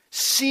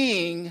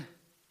seeing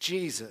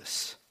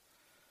Jesus.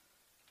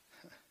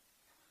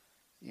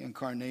 The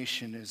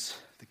incarnation is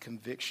the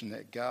conviction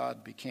that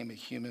God became a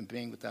human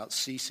being without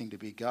ceasing to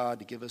be God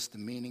to give us the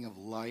meaning of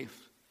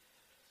life.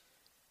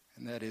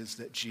 And that is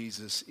that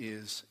Jesus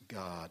is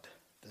God,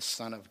 the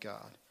Son of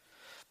God.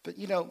 But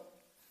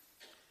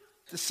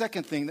the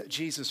second thing that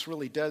Jesus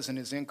really does in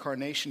his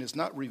incarnation is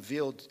not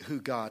revealed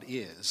who God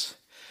is,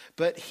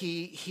 but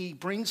he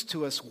brings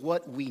to us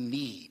what we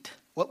need,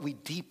 what we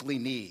deeply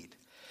need.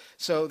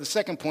 So the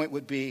second point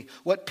would be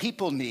what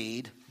people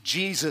need,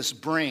 Jesus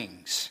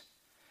brings.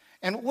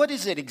 And what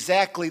is it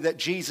exactly that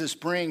Jesus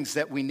brings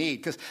that we need?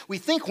 Because we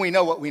think we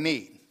know what we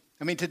need.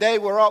 I mean, today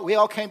we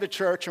all came to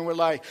church and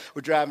we're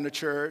driving to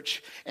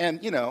church. And,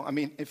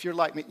 if you're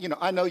like me,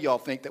 I know y'all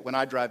think that when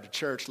I drive to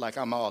church, like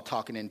I'm all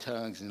talking in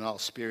tongues and all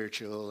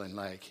spiritual and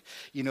I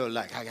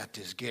got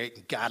this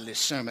great godly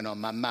sermon on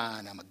my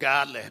mind. I'm a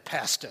godly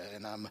pastor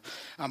and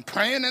I'm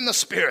praying in the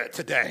Spirit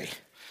today.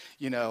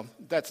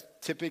 That's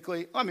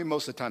typically,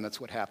 most of the time that's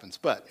what happens.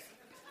 But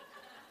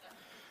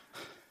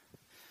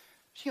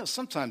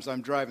sometimes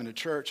I'm driving to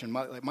church and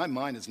my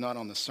mind is not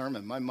on the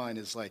sermon. My mind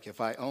is like,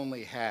 if I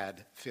only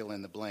had fill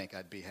in the blank,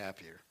 I'd be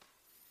happier.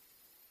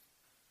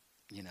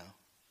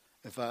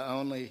 If I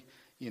only,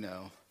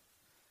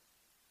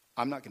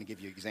 I'm not going to give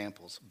you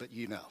examples, but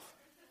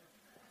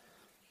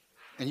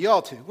And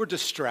y'all too, we're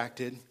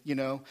distracted,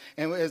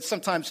 And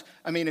sometimes,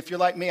 if you're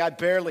like me, I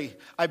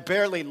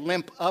barely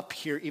limp up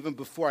here even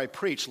before I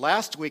preach.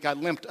 Last week I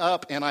limped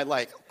up and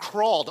I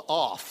crawled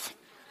off.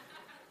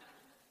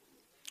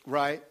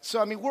 Right?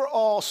 So, we're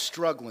all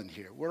struggling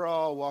here. We're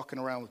all walking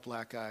around with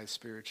black eyes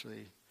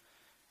spiritually.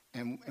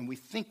 And we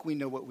think we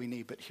know what we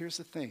need. But here's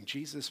the thing.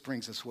 Jesus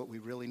brings us what we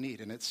really need.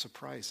 And it's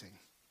surprising.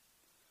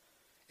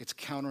 It's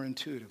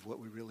counterintuitive what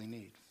we really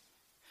need.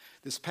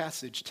 This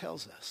passage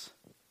tells us.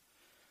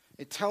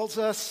 It tells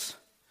us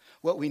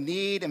what we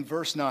need in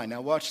verse 9.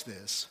 Now watch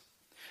this.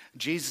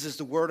 Jesus is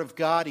the Word of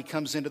God. He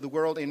comes into the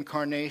world,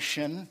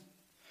 incarnation.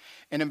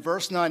 And in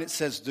verse 9 it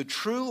says, the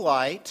true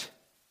light,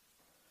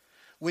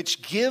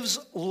 which gives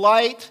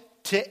light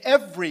to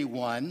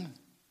everyone,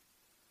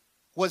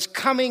 was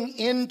coming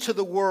into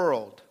the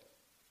world.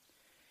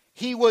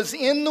 He was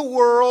in the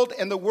world,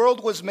 and the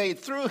world was made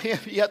through him,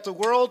 yet the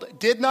world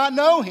did not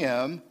know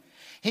him.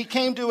 He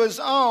came to his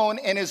own,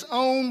 and his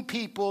own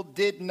people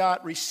did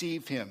not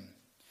receive him.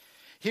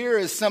 Here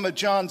is some of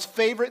John's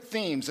favorite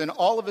themes in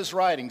all of his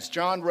writings.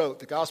 John wrote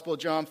the Gospel of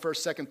John,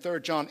 1st, 2nd,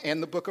 3rd John,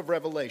 and the book of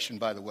Revelation,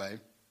 by the way.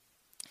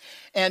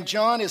 And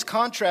John is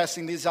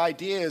contrasting these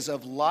ideas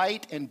of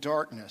light and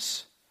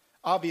darkness.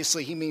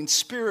 Obviously, he means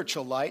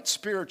spiritual light,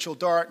 spiritual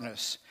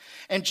darkness.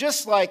 And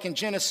just like in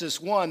Genesis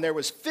 1, there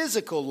was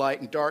physical light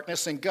and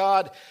darkness, and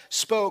God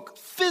spoke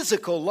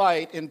physical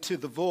light into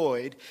the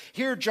void.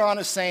 Here John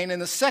is saying in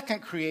the second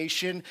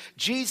creation,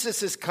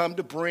 Jesus has come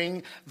to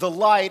bring the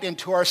light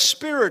into our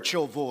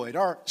spiritual void,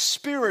 our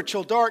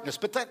spiritual darkness.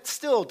 But that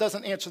still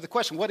doesn't answer the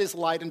question, what is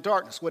light and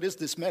darkness? What is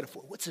this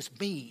metaphor? What's this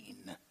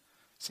mean?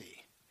 See?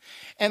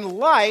 And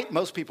light,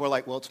 most people are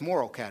like, well, it's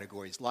moral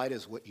categories. Light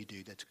is what you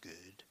do that's good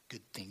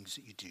things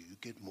that you do,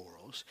 good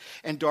morals.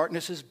 And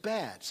darkness is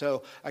bad.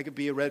 So I could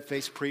be a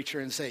red-faced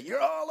preacher and say,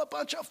 you're all a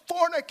bunch of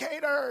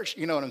fornicators.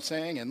 You know what I'm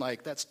saying? And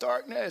that's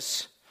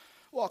darkness.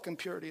 Walk in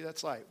purity,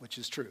 that's light, which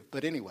is true.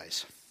 But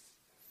anyways,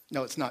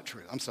 no, it's not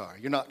true. I'm sorry.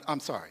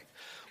 I'm sorry.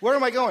 Where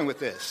am I going with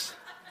this?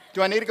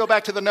 Do I need to go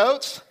back to the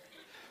notes?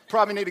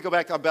 Probably need to go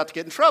back. I'm about to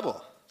get in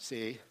trouble.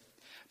 See?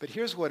 But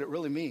here's what it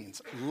really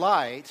means.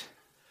 Light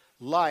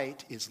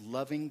is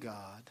loving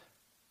God,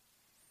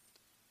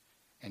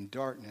 and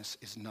darkness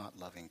is not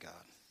loving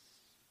God.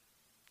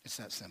 It's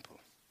that simple.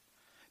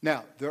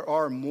 Now, there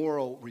are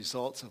moral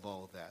results of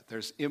all of that.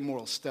 There's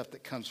immoral stuff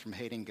that comes from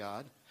hating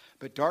God,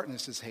 but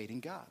darkness is hating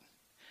God,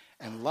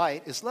 and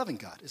light is loving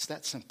God. It's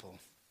that simple.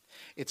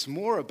 It's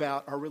more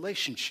about our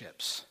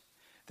relationships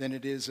than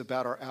it is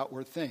about our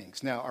outward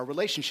things. Now, our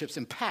relationships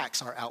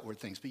impacts our outward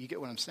things, but you get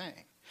what I'm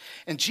saying.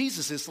 And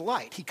Jesus is the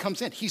light. He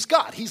comes in. He's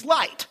God. He's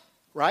light.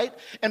 Right?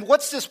 And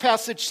what's this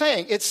passage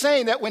saying? It's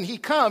saying that when he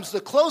comes, the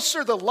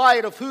closer the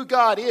light of who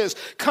God is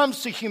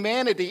comes to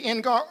humanity,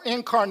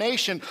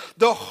 incarnation,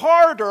 the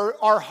harder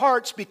our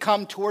hearts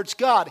become towards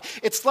God.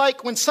 It's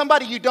like when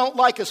somebody you don't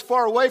like is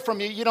far away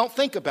from you, you don't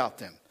think about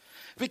them.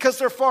 Because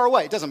they're far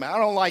away. It doesn't matter. I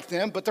don't like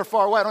them, but they're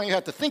far away. I don't even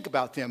have to think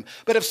about them.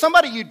 But if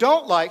somebody you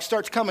don't like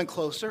starts coming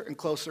closer and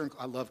closer, and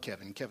I love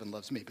Kevin, and Kevin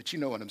loves me, but you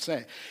know what I'm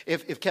saying.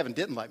 If Kevin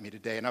didn't like me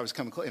today and I was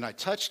coming close and I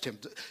touched him,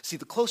 see,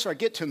 the closer I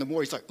get to him, the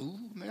more he's like, ooh,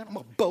 man, I'm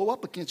going to bow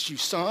up against you,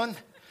 son.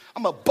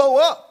 I'm going to bow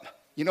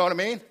up. You know what I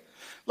mean?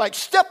 Like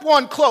step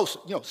one closer,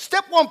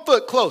 step 1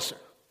 foot closer.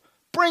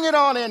 Bring it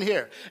on in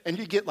here. And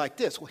you get like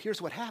this. Well,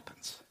 here's what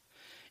happens.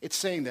 It's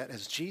saying that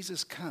as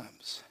Jesus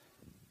comes,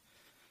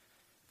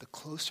 the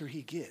closer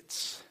he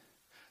gets,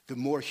 the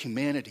more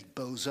humanity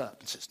bows up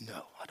and says,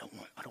 no, I don't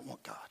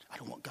want God. I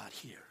don't want God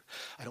here.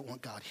 I don't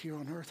want God here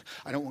on earth.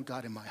 I don't want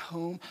God in my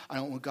home. I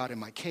don't want God in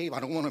my cave.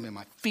 I don't want him in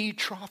my feed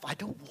trough. I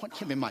don't want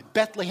him in my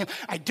Bethlehem.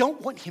 I don't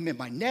want him in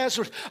my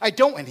Nazareth.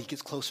 And he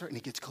gets closer and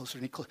he gets closer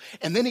and he closer.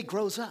 And then he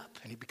grows up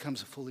and he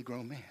becomes a fully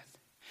grown man.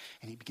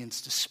 And he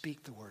begins to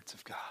speak the words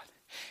of God.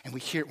 And we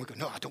hear it and we go,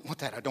 no, I don't want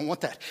that. I don't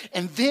want that.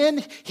 And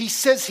then he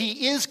says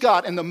he is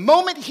God. And the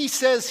moment he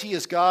says he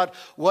is God,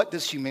 what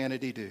does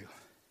humanity do?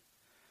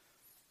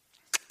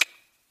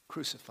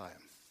 Crucify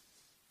him.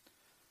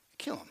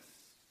 Kill him.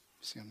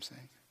 See what I'm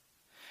saying?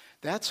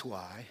 That's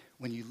why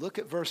when you look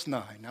at verse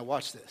 9, now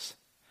watch this.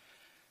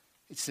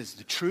 It says,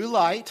 the true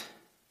light,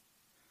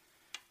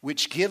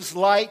 which gives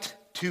light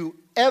to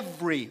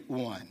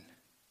everyone.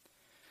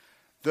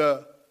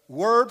 The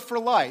word for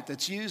light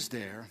that's used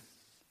there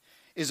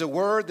is a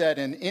word that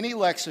in any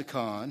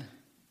lexicon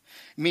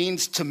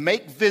means to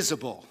make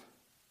visible,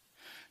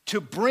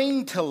 to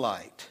bring to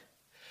light,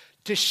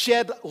 to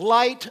shed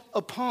light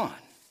upon.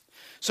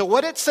 So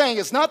what it's saying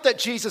is not that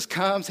Jesus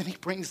comes and he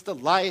brings the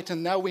light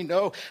and now we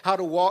know how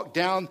to walk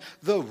down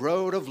the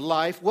road of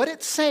life. What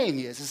it's saying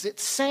is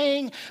it's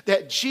saying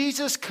that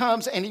Jesus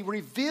comes and he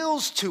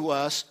reveals to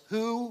us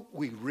who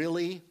we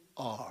really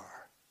are.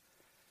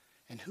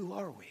 And who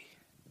are we?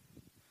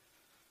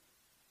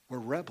 We're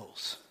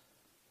rebels.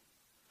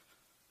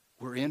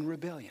 We're in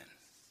rebellion.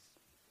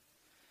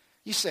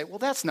 You say, well,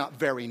 that's not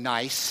very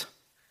nice.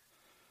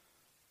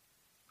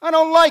 I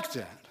don't like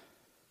that.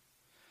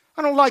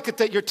 I don't like it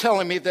that you're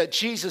telling me that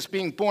Jesus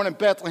being born in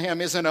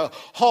Bethlehem isn't a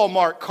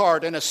Hallmark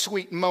card and a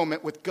sweet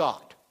moment with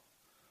God.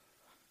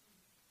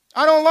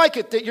 I don't like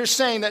it that you're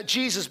saying that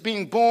Jesus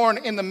being born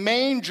in the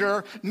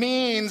manger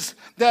means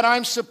that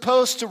I'm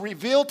supposed to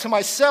reveal to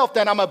myself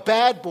that I'm a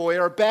bad boy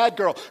or a bad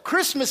girl.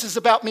 Christmas is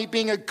about me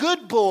being a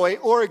good boy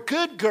or a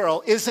good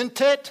girl, isn't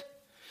it?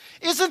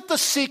 Isn't the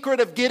secret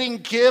of getting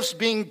gifts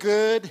being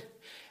good?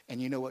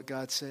 And you know what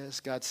God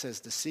says? God says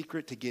the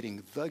secret to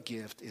getting the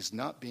gift is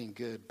not being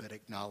good, but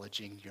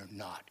acknowledging you're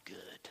not good.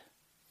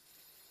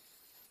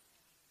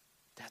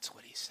 That's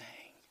what he's saying.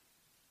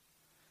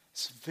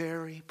 It's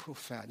very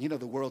profound. You know,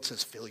 the world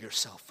says fill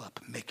yourself up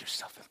and make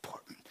yourself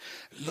important.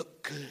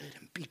 Look good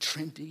and be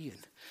trendy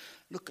and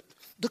look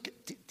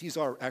at these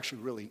are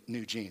actually really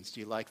new jeans.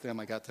 Do you like them?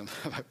 I got them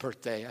for my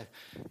birthday.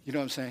 You know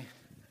what I'm saying?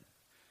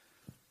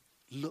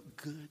 Look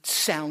good,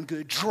 sound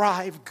good,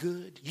 drive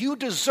good. You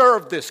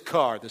deserve this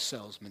car, the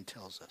salesman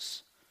tells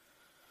us.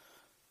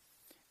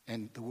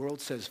 And the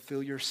world says,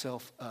 fill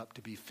yourself up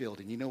to be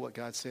filled. And you know what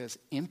God says?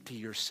 Empty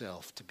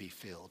yourself to be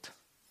filled.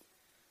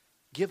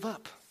 Give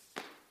up.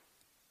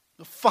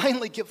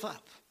 Finally give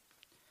up.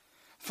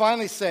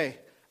 Finally say,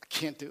 I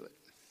can't do it.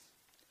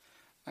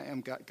 I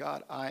am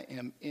God. I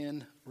am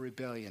in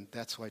rebellion.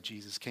 That's why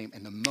Jesus came.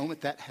 And the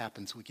moment that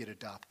happens, we get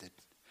adopted.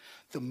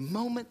 The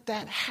moment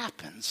that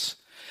happens,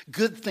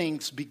 good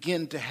things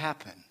begin to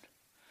happen.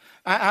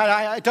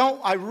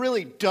 I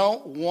really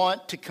don't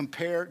want to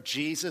compare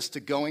Jesus to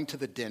going to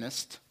the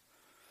dentist.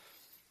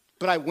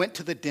 But I went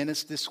to the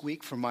dentist this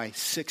week for my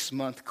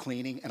 6-month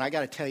cleaning. And I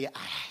got to tell you, I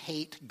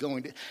hate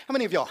going to... How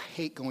many of y'all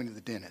hate going to the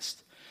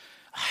dentist?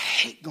 I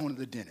hate going to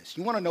the dentist.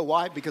 You want to know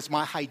why? Because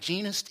my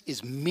hygienist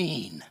is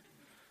mean.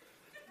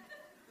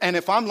 And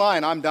if I'm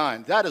lying, I'm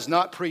dying. That is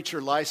not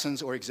preacher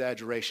license or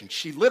exaggeration.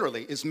 She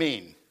literally is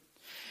mean.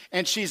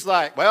 And she's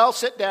like, well,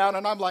 sit down.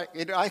 And I'm like,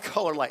 I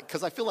call her like,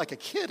 because I feel like a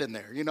kid in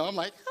there. You know, I'm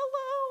like,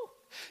 hello.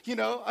 You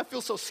know, I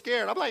feel so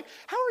scared. I'm like,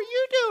 how are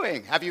you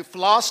doing? Have you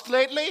flossed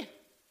lately?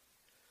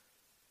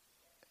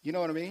 You know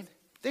what I mean?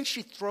 Then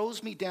she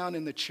throws me down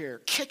in the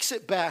chair, kicks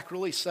it back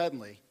really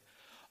suddenly,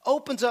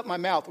 opens up my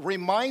mouth,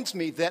 reminds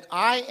me that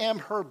I am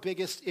her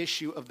biggest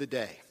issue of the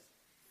day.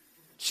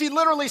 She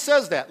literally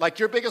says that, like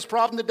your biggest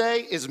problem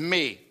today is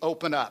me,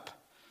 open up.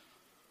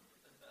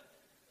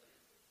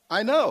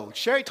 I know.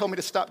 Sherry told me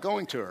to stop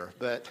going to her,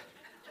 but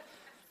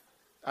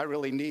I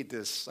really need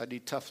this. I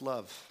need tough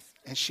love.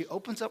 And she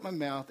opens up my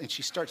mouth and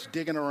she starts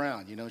digging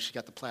around. You know, she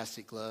got the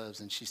plastic gloves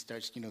and she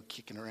starts, you know,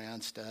 kicking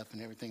around stuff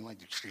and everything like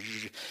that.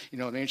 You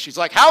know what I mean? She's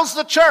like, how's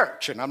the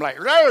church? And I'm like,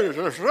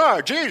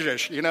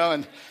 Jesus, you know,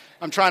 and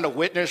I'm trying to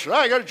witness,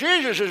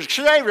 Jesus is the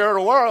Savior of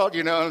the world,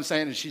 you know what I'm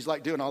saying? And she's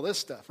like doing all this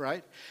stuff,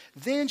 right?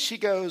 Then she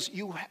goes,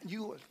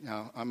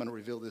 now I'm going to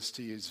reveal this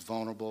to you. It's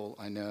vulnerable,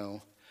 I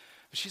know.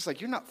 But she's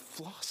like, you're not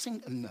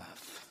flossing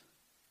enough.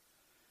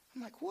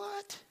 I'm like,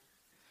 what?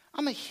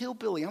 I'm a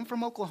hillbilly. I'm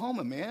from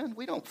Oklahoma, man.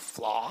 We don't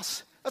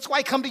floss. That's why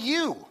I come to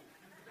you.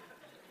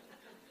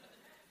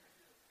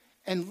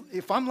 And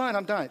if I'm lying,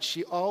 I'm dying.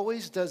 She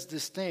always does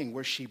this thing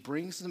where she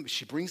brings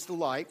the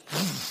light,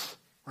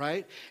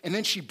 right? And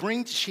then she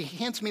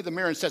hands me the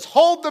mirror and says,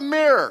 hold the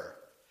mirror.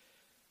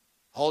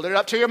 Hold it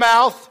up to your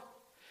mouth.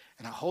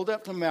 And I hold it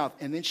up to my mouth,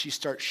 and then she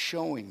starts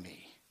showing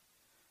me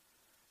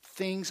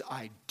things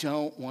I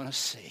don't want to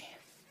see.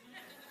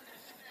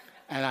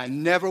 And I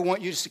never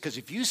want you to see, because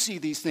if you see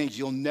these things,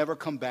 you'll never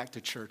come back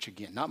to church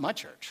again. Not my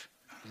church.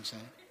 You know what I'm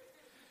saying?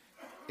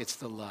 It's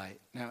the light.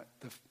 Now,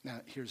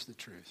 here's the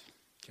truth,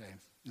 okay?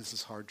 This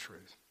is hard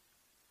truth.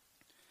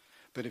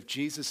 But if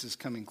Jesus is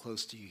coming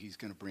close to you, he's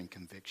going to bring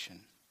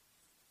conviction.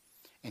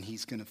 And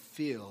he's going to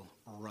feel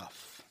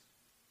rough.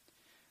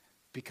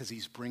 Because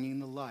he's bringing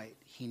the light.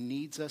 He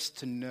needs us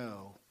to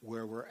know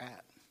where we're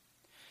at.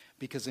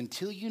 Because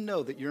until you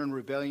know that you're in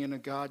rebellion to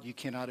God, you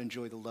cannot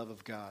enjoy the love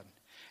of God.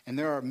 And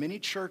there are many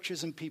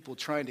churches and people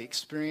trying to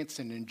experience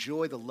and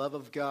enjoy the love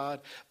of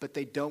God, but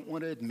they don't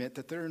want to admit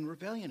that they're in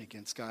rebellion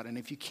against God. And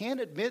if you can't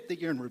admit that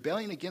you're in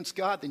rebellion against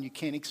God, then you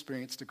can't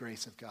experience the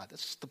grace of God.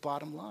 That's just the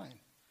bottom line.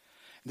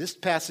 This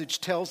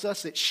passage tells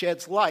us it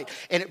sheds light,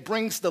 and it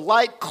brings the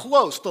light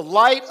close, the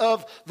light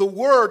of the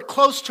Word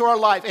close to our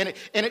life. And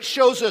it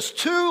shows us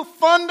two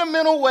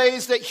fundamental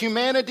ways that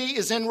humanity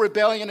is in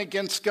rebellion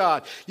against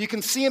God. You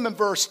can see them in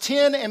verse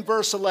 10 and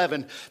verse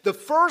 11. The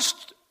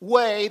first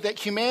way that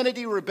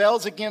humanity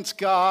rebels against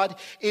God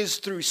is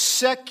through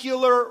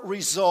secular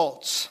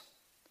results.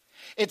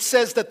 It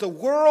says that the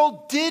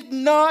world did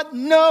not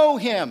know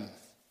him.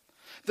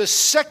 The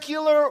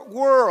secular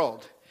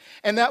world.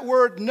 And that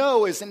word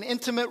know is an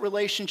intimate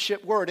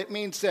relationship word. It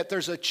means that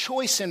there's a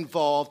choice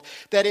involved,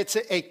 that it's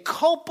a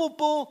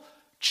culpable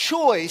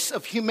choice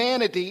of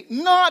humanity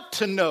not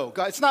to know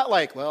God. It's not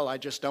like, well, I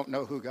just don't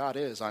know who God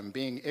is. I'm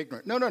being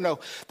ignorant. No.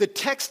 The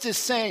text is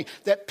saying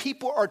that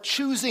people are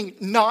choosing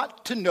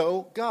not to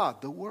know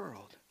God, the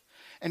world.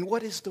 And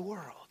what is the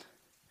world?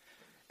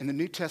 In the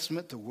New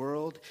Testament, the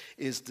world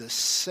is the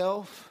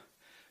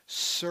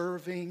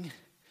self-serving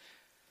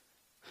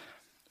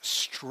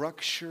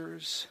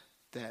structures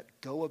that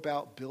go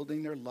about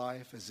building their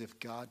life as if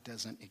God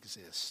doesn't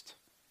exist.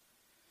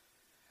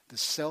 The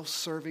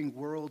self-serving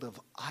world of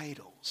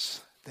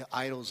idols, the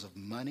idols of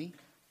money,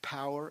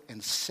 power,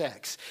 and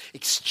sex,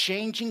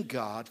 exchanging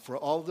God for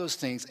all of those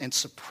things and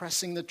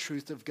suppressing the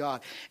truth of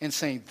God and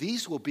saying,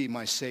 these will be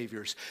my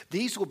saviors.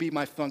 These will be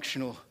my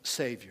functional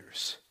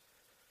saviors.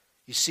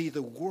 You see,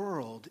 the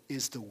world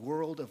is the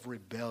world of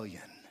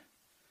rebellion.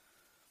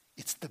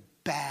 It's the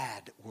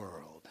bad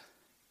world.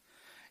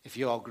 If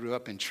you all grew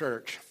up in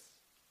church,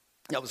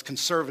 that was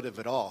conservative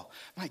at all.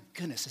 My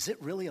goodness, is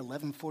it really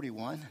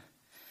 11:41?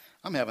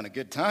 I'm having a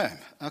good time.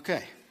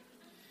 Okay.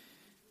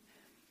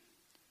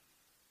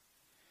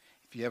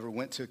 If you ever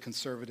went to a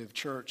conservative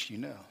church, you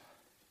know.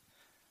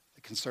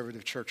 The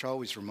conservative church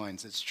always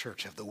reminds its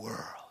church of the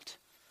world.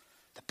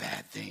 The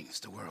bad things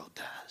the world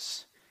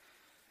does.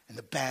 And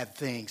the bad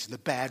things and the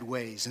bad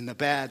ways and the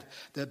bad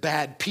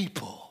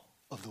people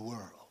of the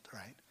world,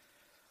 right?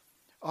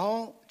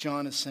 All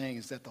John is saying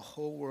is that the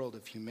whole world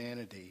of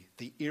humanity,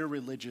 the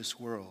irreligious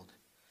world,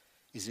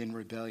 is in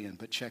rebellion.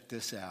 But check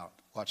this out.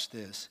 Watch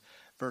this.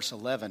 Verse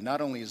 11,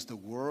 not only is the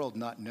world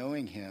not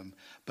knowing him,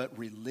 but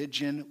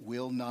religion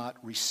will not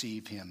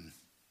receive him.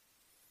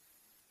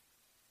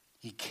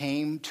 He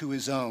came to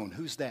his own.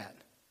 Who's that?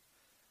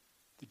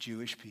 The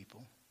Jewish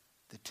people,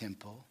 the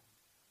temple,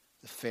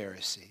 the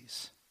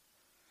Pharisees.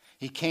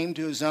 He came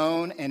to his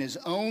own, and his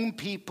own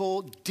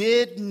people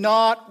did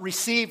not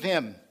receive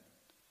him.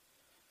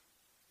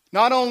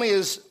 Not only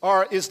is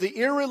the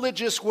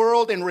irreligious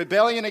world in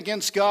rebellion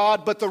against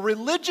God, but the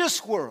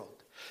religious world,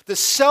 the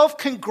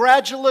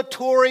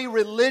self-congratulatory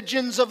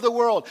religions of the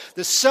world,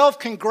 the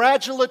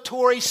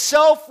self-congratulatory,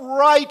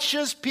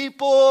 self-righteous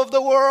people of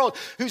the world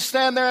who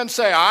stand there and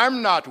say,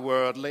 I'm not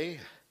worldly.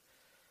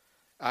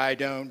 I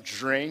don't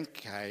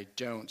drink, I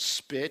don't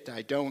spit,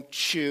 I don't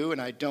chew,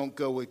 and I don't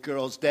go with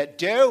girls that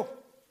do.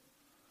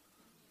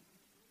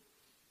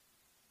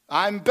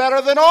 I'm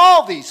better than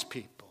all these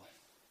people.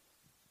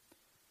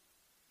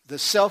 The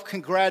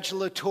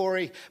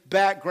self-congratulatory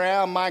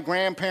background, my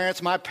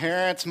grandparents, my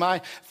parents, my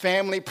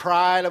family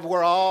pride of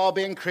we're all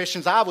being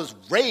Christians. I was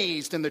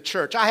raised in the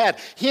church. I had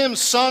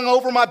hymns sung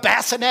over my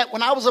bassinet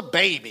when I was a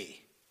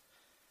baby.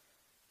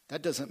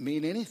 That doesn't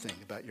mean anything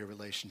about your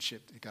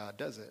relationship to God,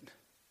 does it?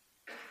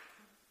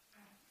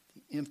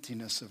 The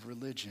emptiness of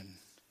religion,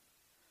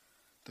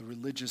 the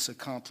religious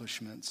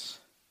accomplishments,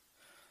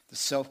 the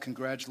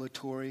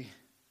self-congratulatory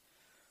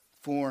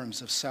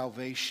forms of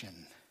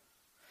salvation.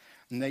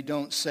 And they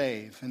don't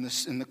save.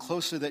 And the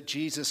closer that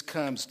Jesus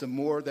comes, the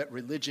more that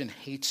religion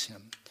hates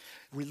him.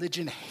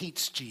 Religion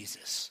hates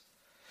Jesus.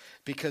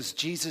 Because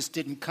Jesus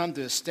didn't come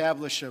to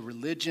establish a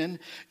religion.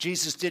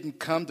 Jesus didn't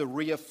come to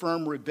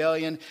reaffirm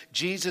rebellion.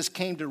 Jesus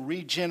came to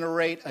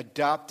regenerate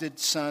adopted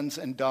sons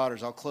and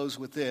daughters. I'll close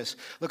with this.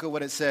 Look at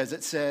what it says.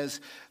 It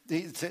says,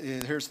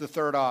 here's the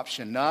third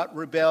option. Not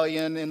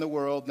rebellion in the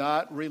world,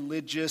 not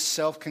religious,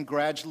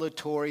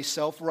 self-congratulatory,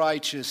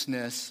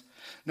 self-righteousness.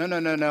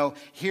 No.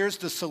 Here's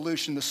the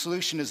solution. The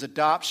solution is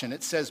adoption.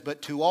 It says,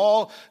 but to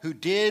all who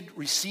did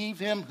receive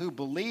him, who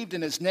believed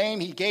in his name,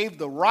 he gave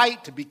the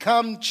right to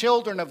become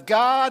children of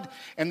God.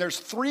 And there's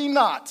three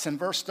nots in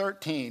verse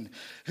 13.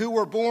 Who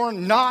were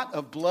born not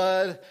of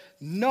blood,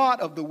 not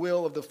of the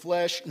will of the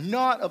flesh,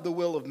 not of the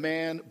will of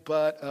man,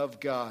 but of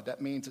God.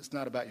 That means it's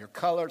not about your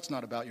color, it's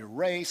not about your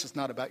race, it's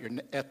not about your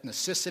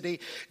ethnicity.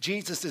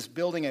 Jesus is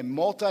building a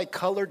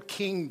multicolored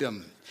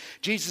kingdom.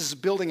 Jesus is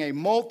building a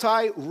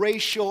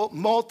multiracial,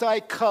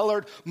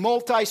 multicolored,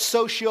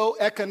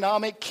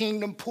 multi-socioeconomic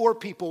kingdom. Poor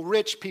people,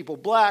 rich people,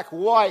 black,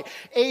 white,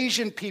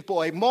 Asian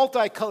people, a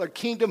multicolored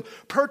kingdom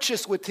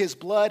purchased with his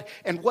blood.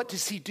 And what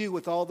does he do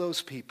with all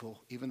those people?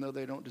 Even though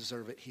they don't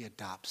deserve it, he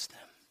adopts them.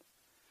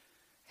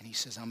 And he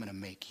says, I'm going to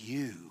make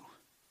you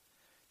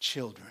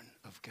children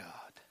of God.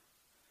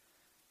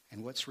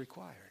 And what's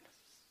required?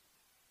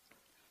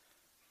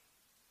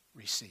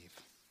 Receive.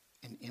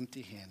 In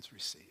empty hands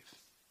receive.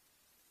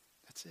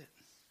 That's it.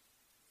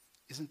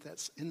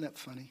 Isn't that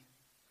funny?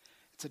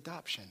 It's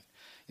adoption.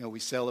 You know, we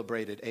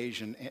celebrated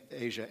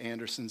Asia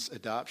Anderson's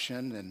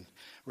adoption, and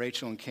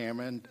Rachel and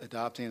Cameron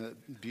adopting a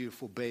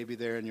beautiful baby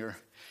there in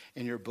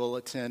your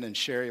bulletin. And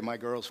Sherry and my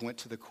girls went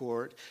to the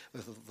court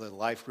with the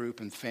life group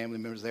and family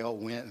members. They all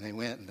went,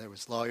 and there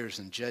was lawyers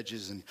and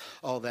judges and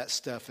all that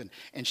stuff.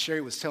 And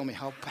Sherry was telling me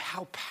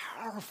how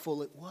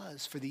powerful it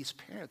was for these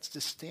parents to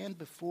stand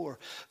before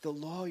the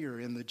lawyer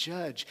and the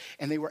judge.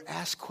 And they were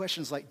asked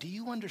questions like, do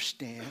you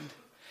understand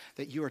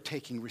that you are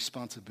taking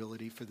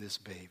responsibility for this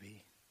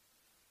baby?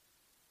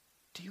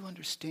 Do you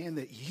understand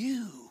that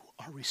you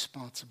are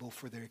responsible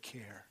for their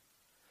care?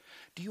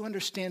 Do you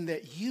understand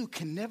that you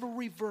can never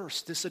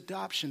reverse this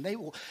adoption?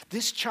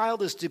 This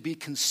child is to be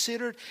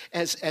considered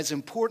as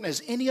important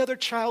as any other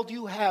child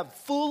you have,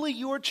 fully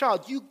your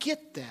child. You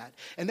get that.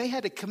 And they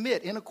had to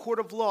commit in a court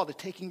of law to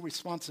taking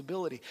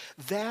responsibility.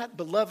 That,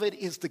 beloved,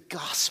 is the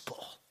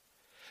gospel.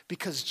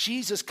 Because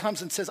Jesus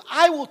comes and says,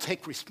 I will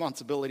take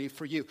responsibility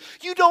for you.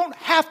 You don't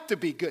have to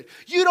be good.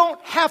 You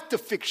don't have to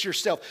fix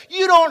yourself.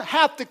 You don't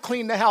have to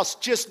clean the house.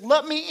 Just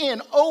let me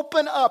in,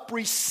 open up,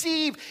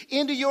 receive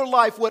into your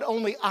life what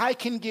only I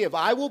can give.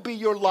 I will be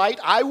your light.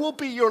 I will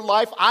be your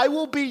life. I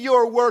will be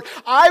your word.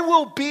 I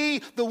will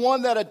be the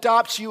one that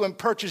adopts you and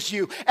purchases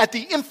you. At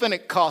the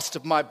infinite cost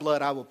of my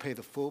blood, I will pay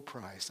the full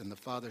price. And the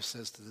Father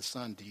says to the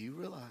Son, do you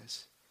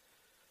realize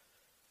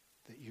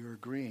that you're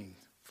agreeing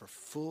for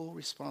full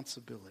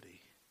responsibility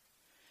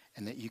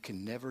and that you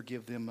can never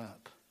give them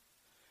up?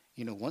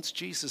 You know, once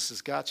Jesus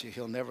has got you,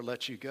 he'll never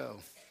let you go.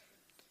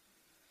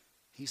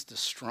 He's the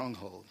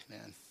stronghold,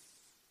 man.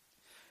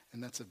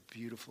 And that's a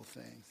beautiful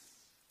thing.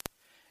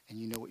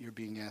 And you know what you're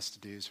being asked to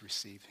do is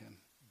receive him.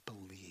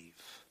 Believe.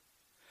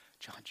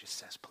 John just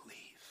says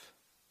believe.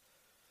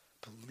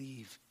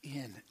 Believe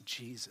in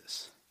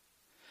Jesus.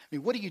 I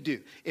mean, what do you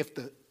do if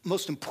the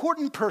most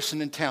important person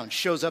in town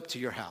shows up to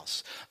your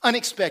house,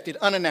 unexpected,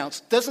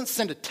 unannounced, doesn't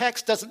send a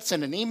text, doesn't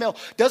send an email,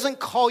 doesn't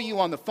call you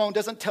on the phone,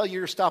 doesn't tell you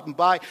you're stopping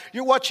by?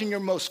 You're watching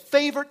your most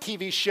favorite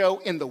TV show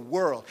in the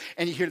world,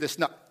 and you hear this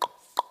knock,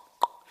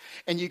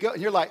 and you go,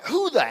 and you're like,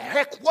 who the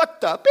heck?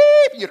 What the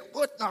beep?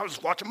 What? I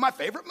was watching my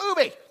favorite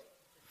movie.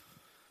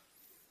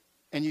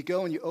 And you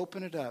go and you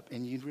open it up,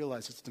 and you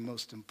realize it's the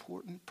most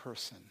important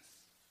person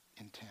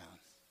in town.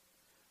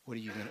 What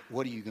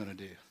are you gonna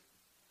do?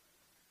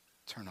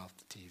 Turn off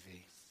the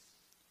TV.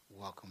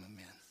 Welcome him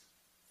in.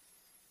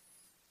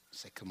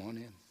 Say, come on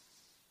in.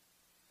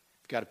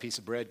 If you've got a piece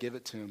of bread, give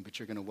it to him, but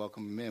you're going to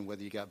welcome him in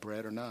whether you got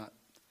bread or not,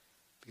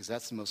 because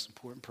that's the most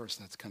important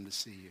person that's come to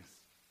see you.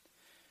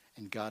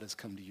 And God has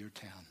come to your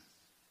town,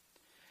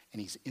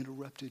 and he's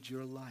interrupted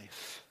your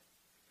life.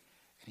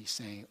 And he's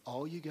saying,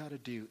 all you got to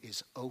do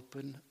is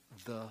open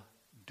the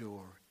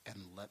door and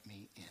let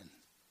me in.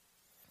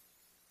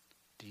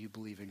 Do you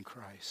believe in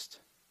Christ?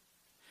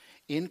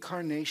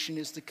 Incarnation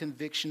is the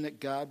conviction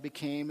that God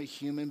became a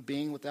human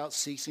being without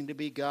ceasing to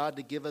be God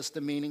to give us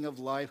the meaning of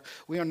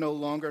life. We are no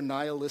longer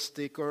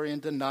nihilistic or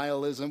into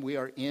nihilism. We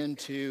are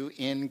into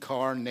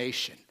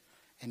incarnation.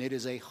 And it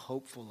is a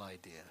hopeful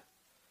idea.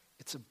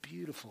 It's a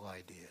beautiful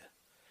idea.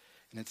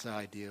 And it's the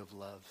idea of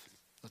love.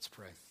 Let's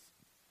pray.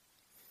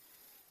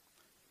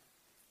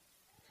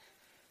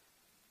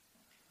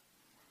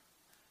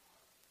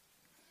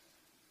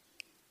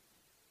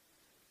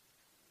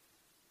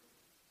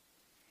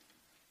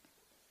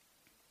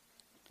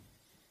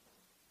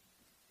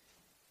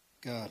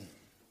 God,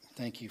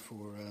 thank you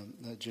for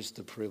just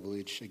the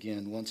privilege,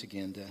 once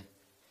again, to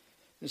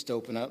just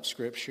open up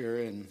Scripture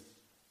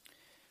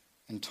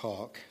and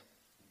talk.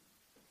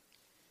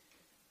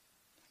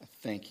 I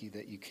thank you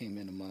that you came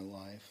into my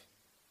life.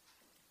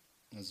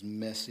 As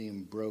messy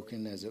and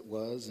broken as it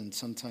was, and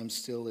sometimes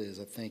still is,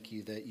 I thank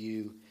you that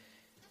you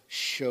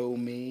show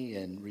me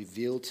and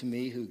reveal to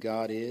me who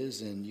God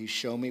is, and you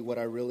show me what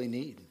I really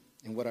need.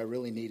 And what I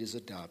really need is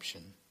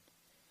adoption.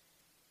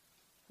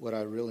 What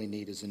I really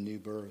need is a new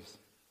birth.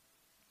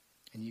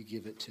 And you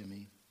give it to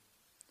me.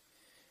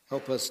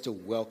 Help us to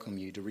welcome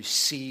you, to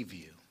receive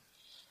you.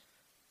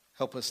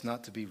 Help us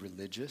not to be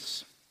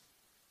religious.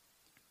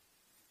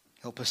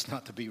 Help us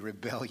not to be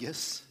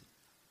rebellious.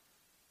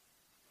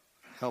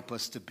 Help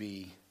us to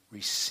be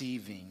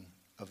receiving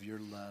of your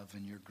love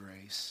and your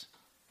grace.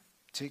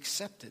 To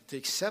accept it. To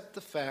accept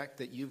the fact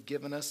that you've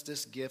given us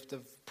this gift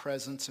of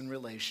presence and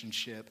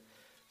relationship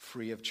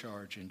free of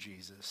charge in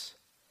Jesus.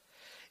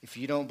 If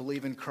you don't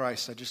believe in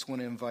Christ, I just want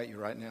to invite you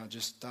right now.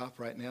 Just stop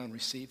right now and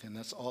receive him.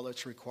 That's all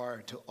that's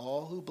required. To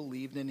all who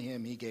believed in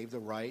him, he gave the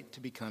right to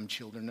become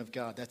children of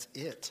God. That's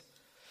it.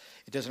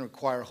 It doesn't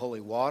require holy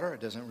water. It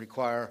doesn't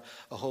require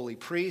a holy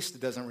priest. It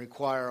doesn't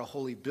require a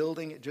holy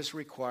building. It just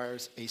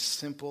requires a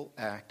simple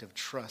act of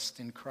trust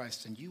in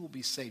Christ. And you will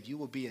be saved. You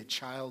will be a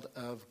child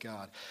of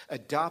God,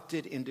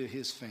 adopted into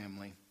his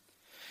family.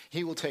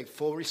 He will take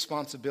full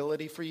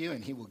responsibility for you,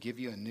 and he will give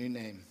you a new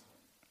name.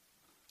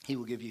 He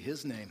will give you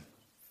his name.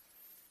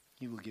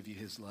 He will give you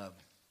his love.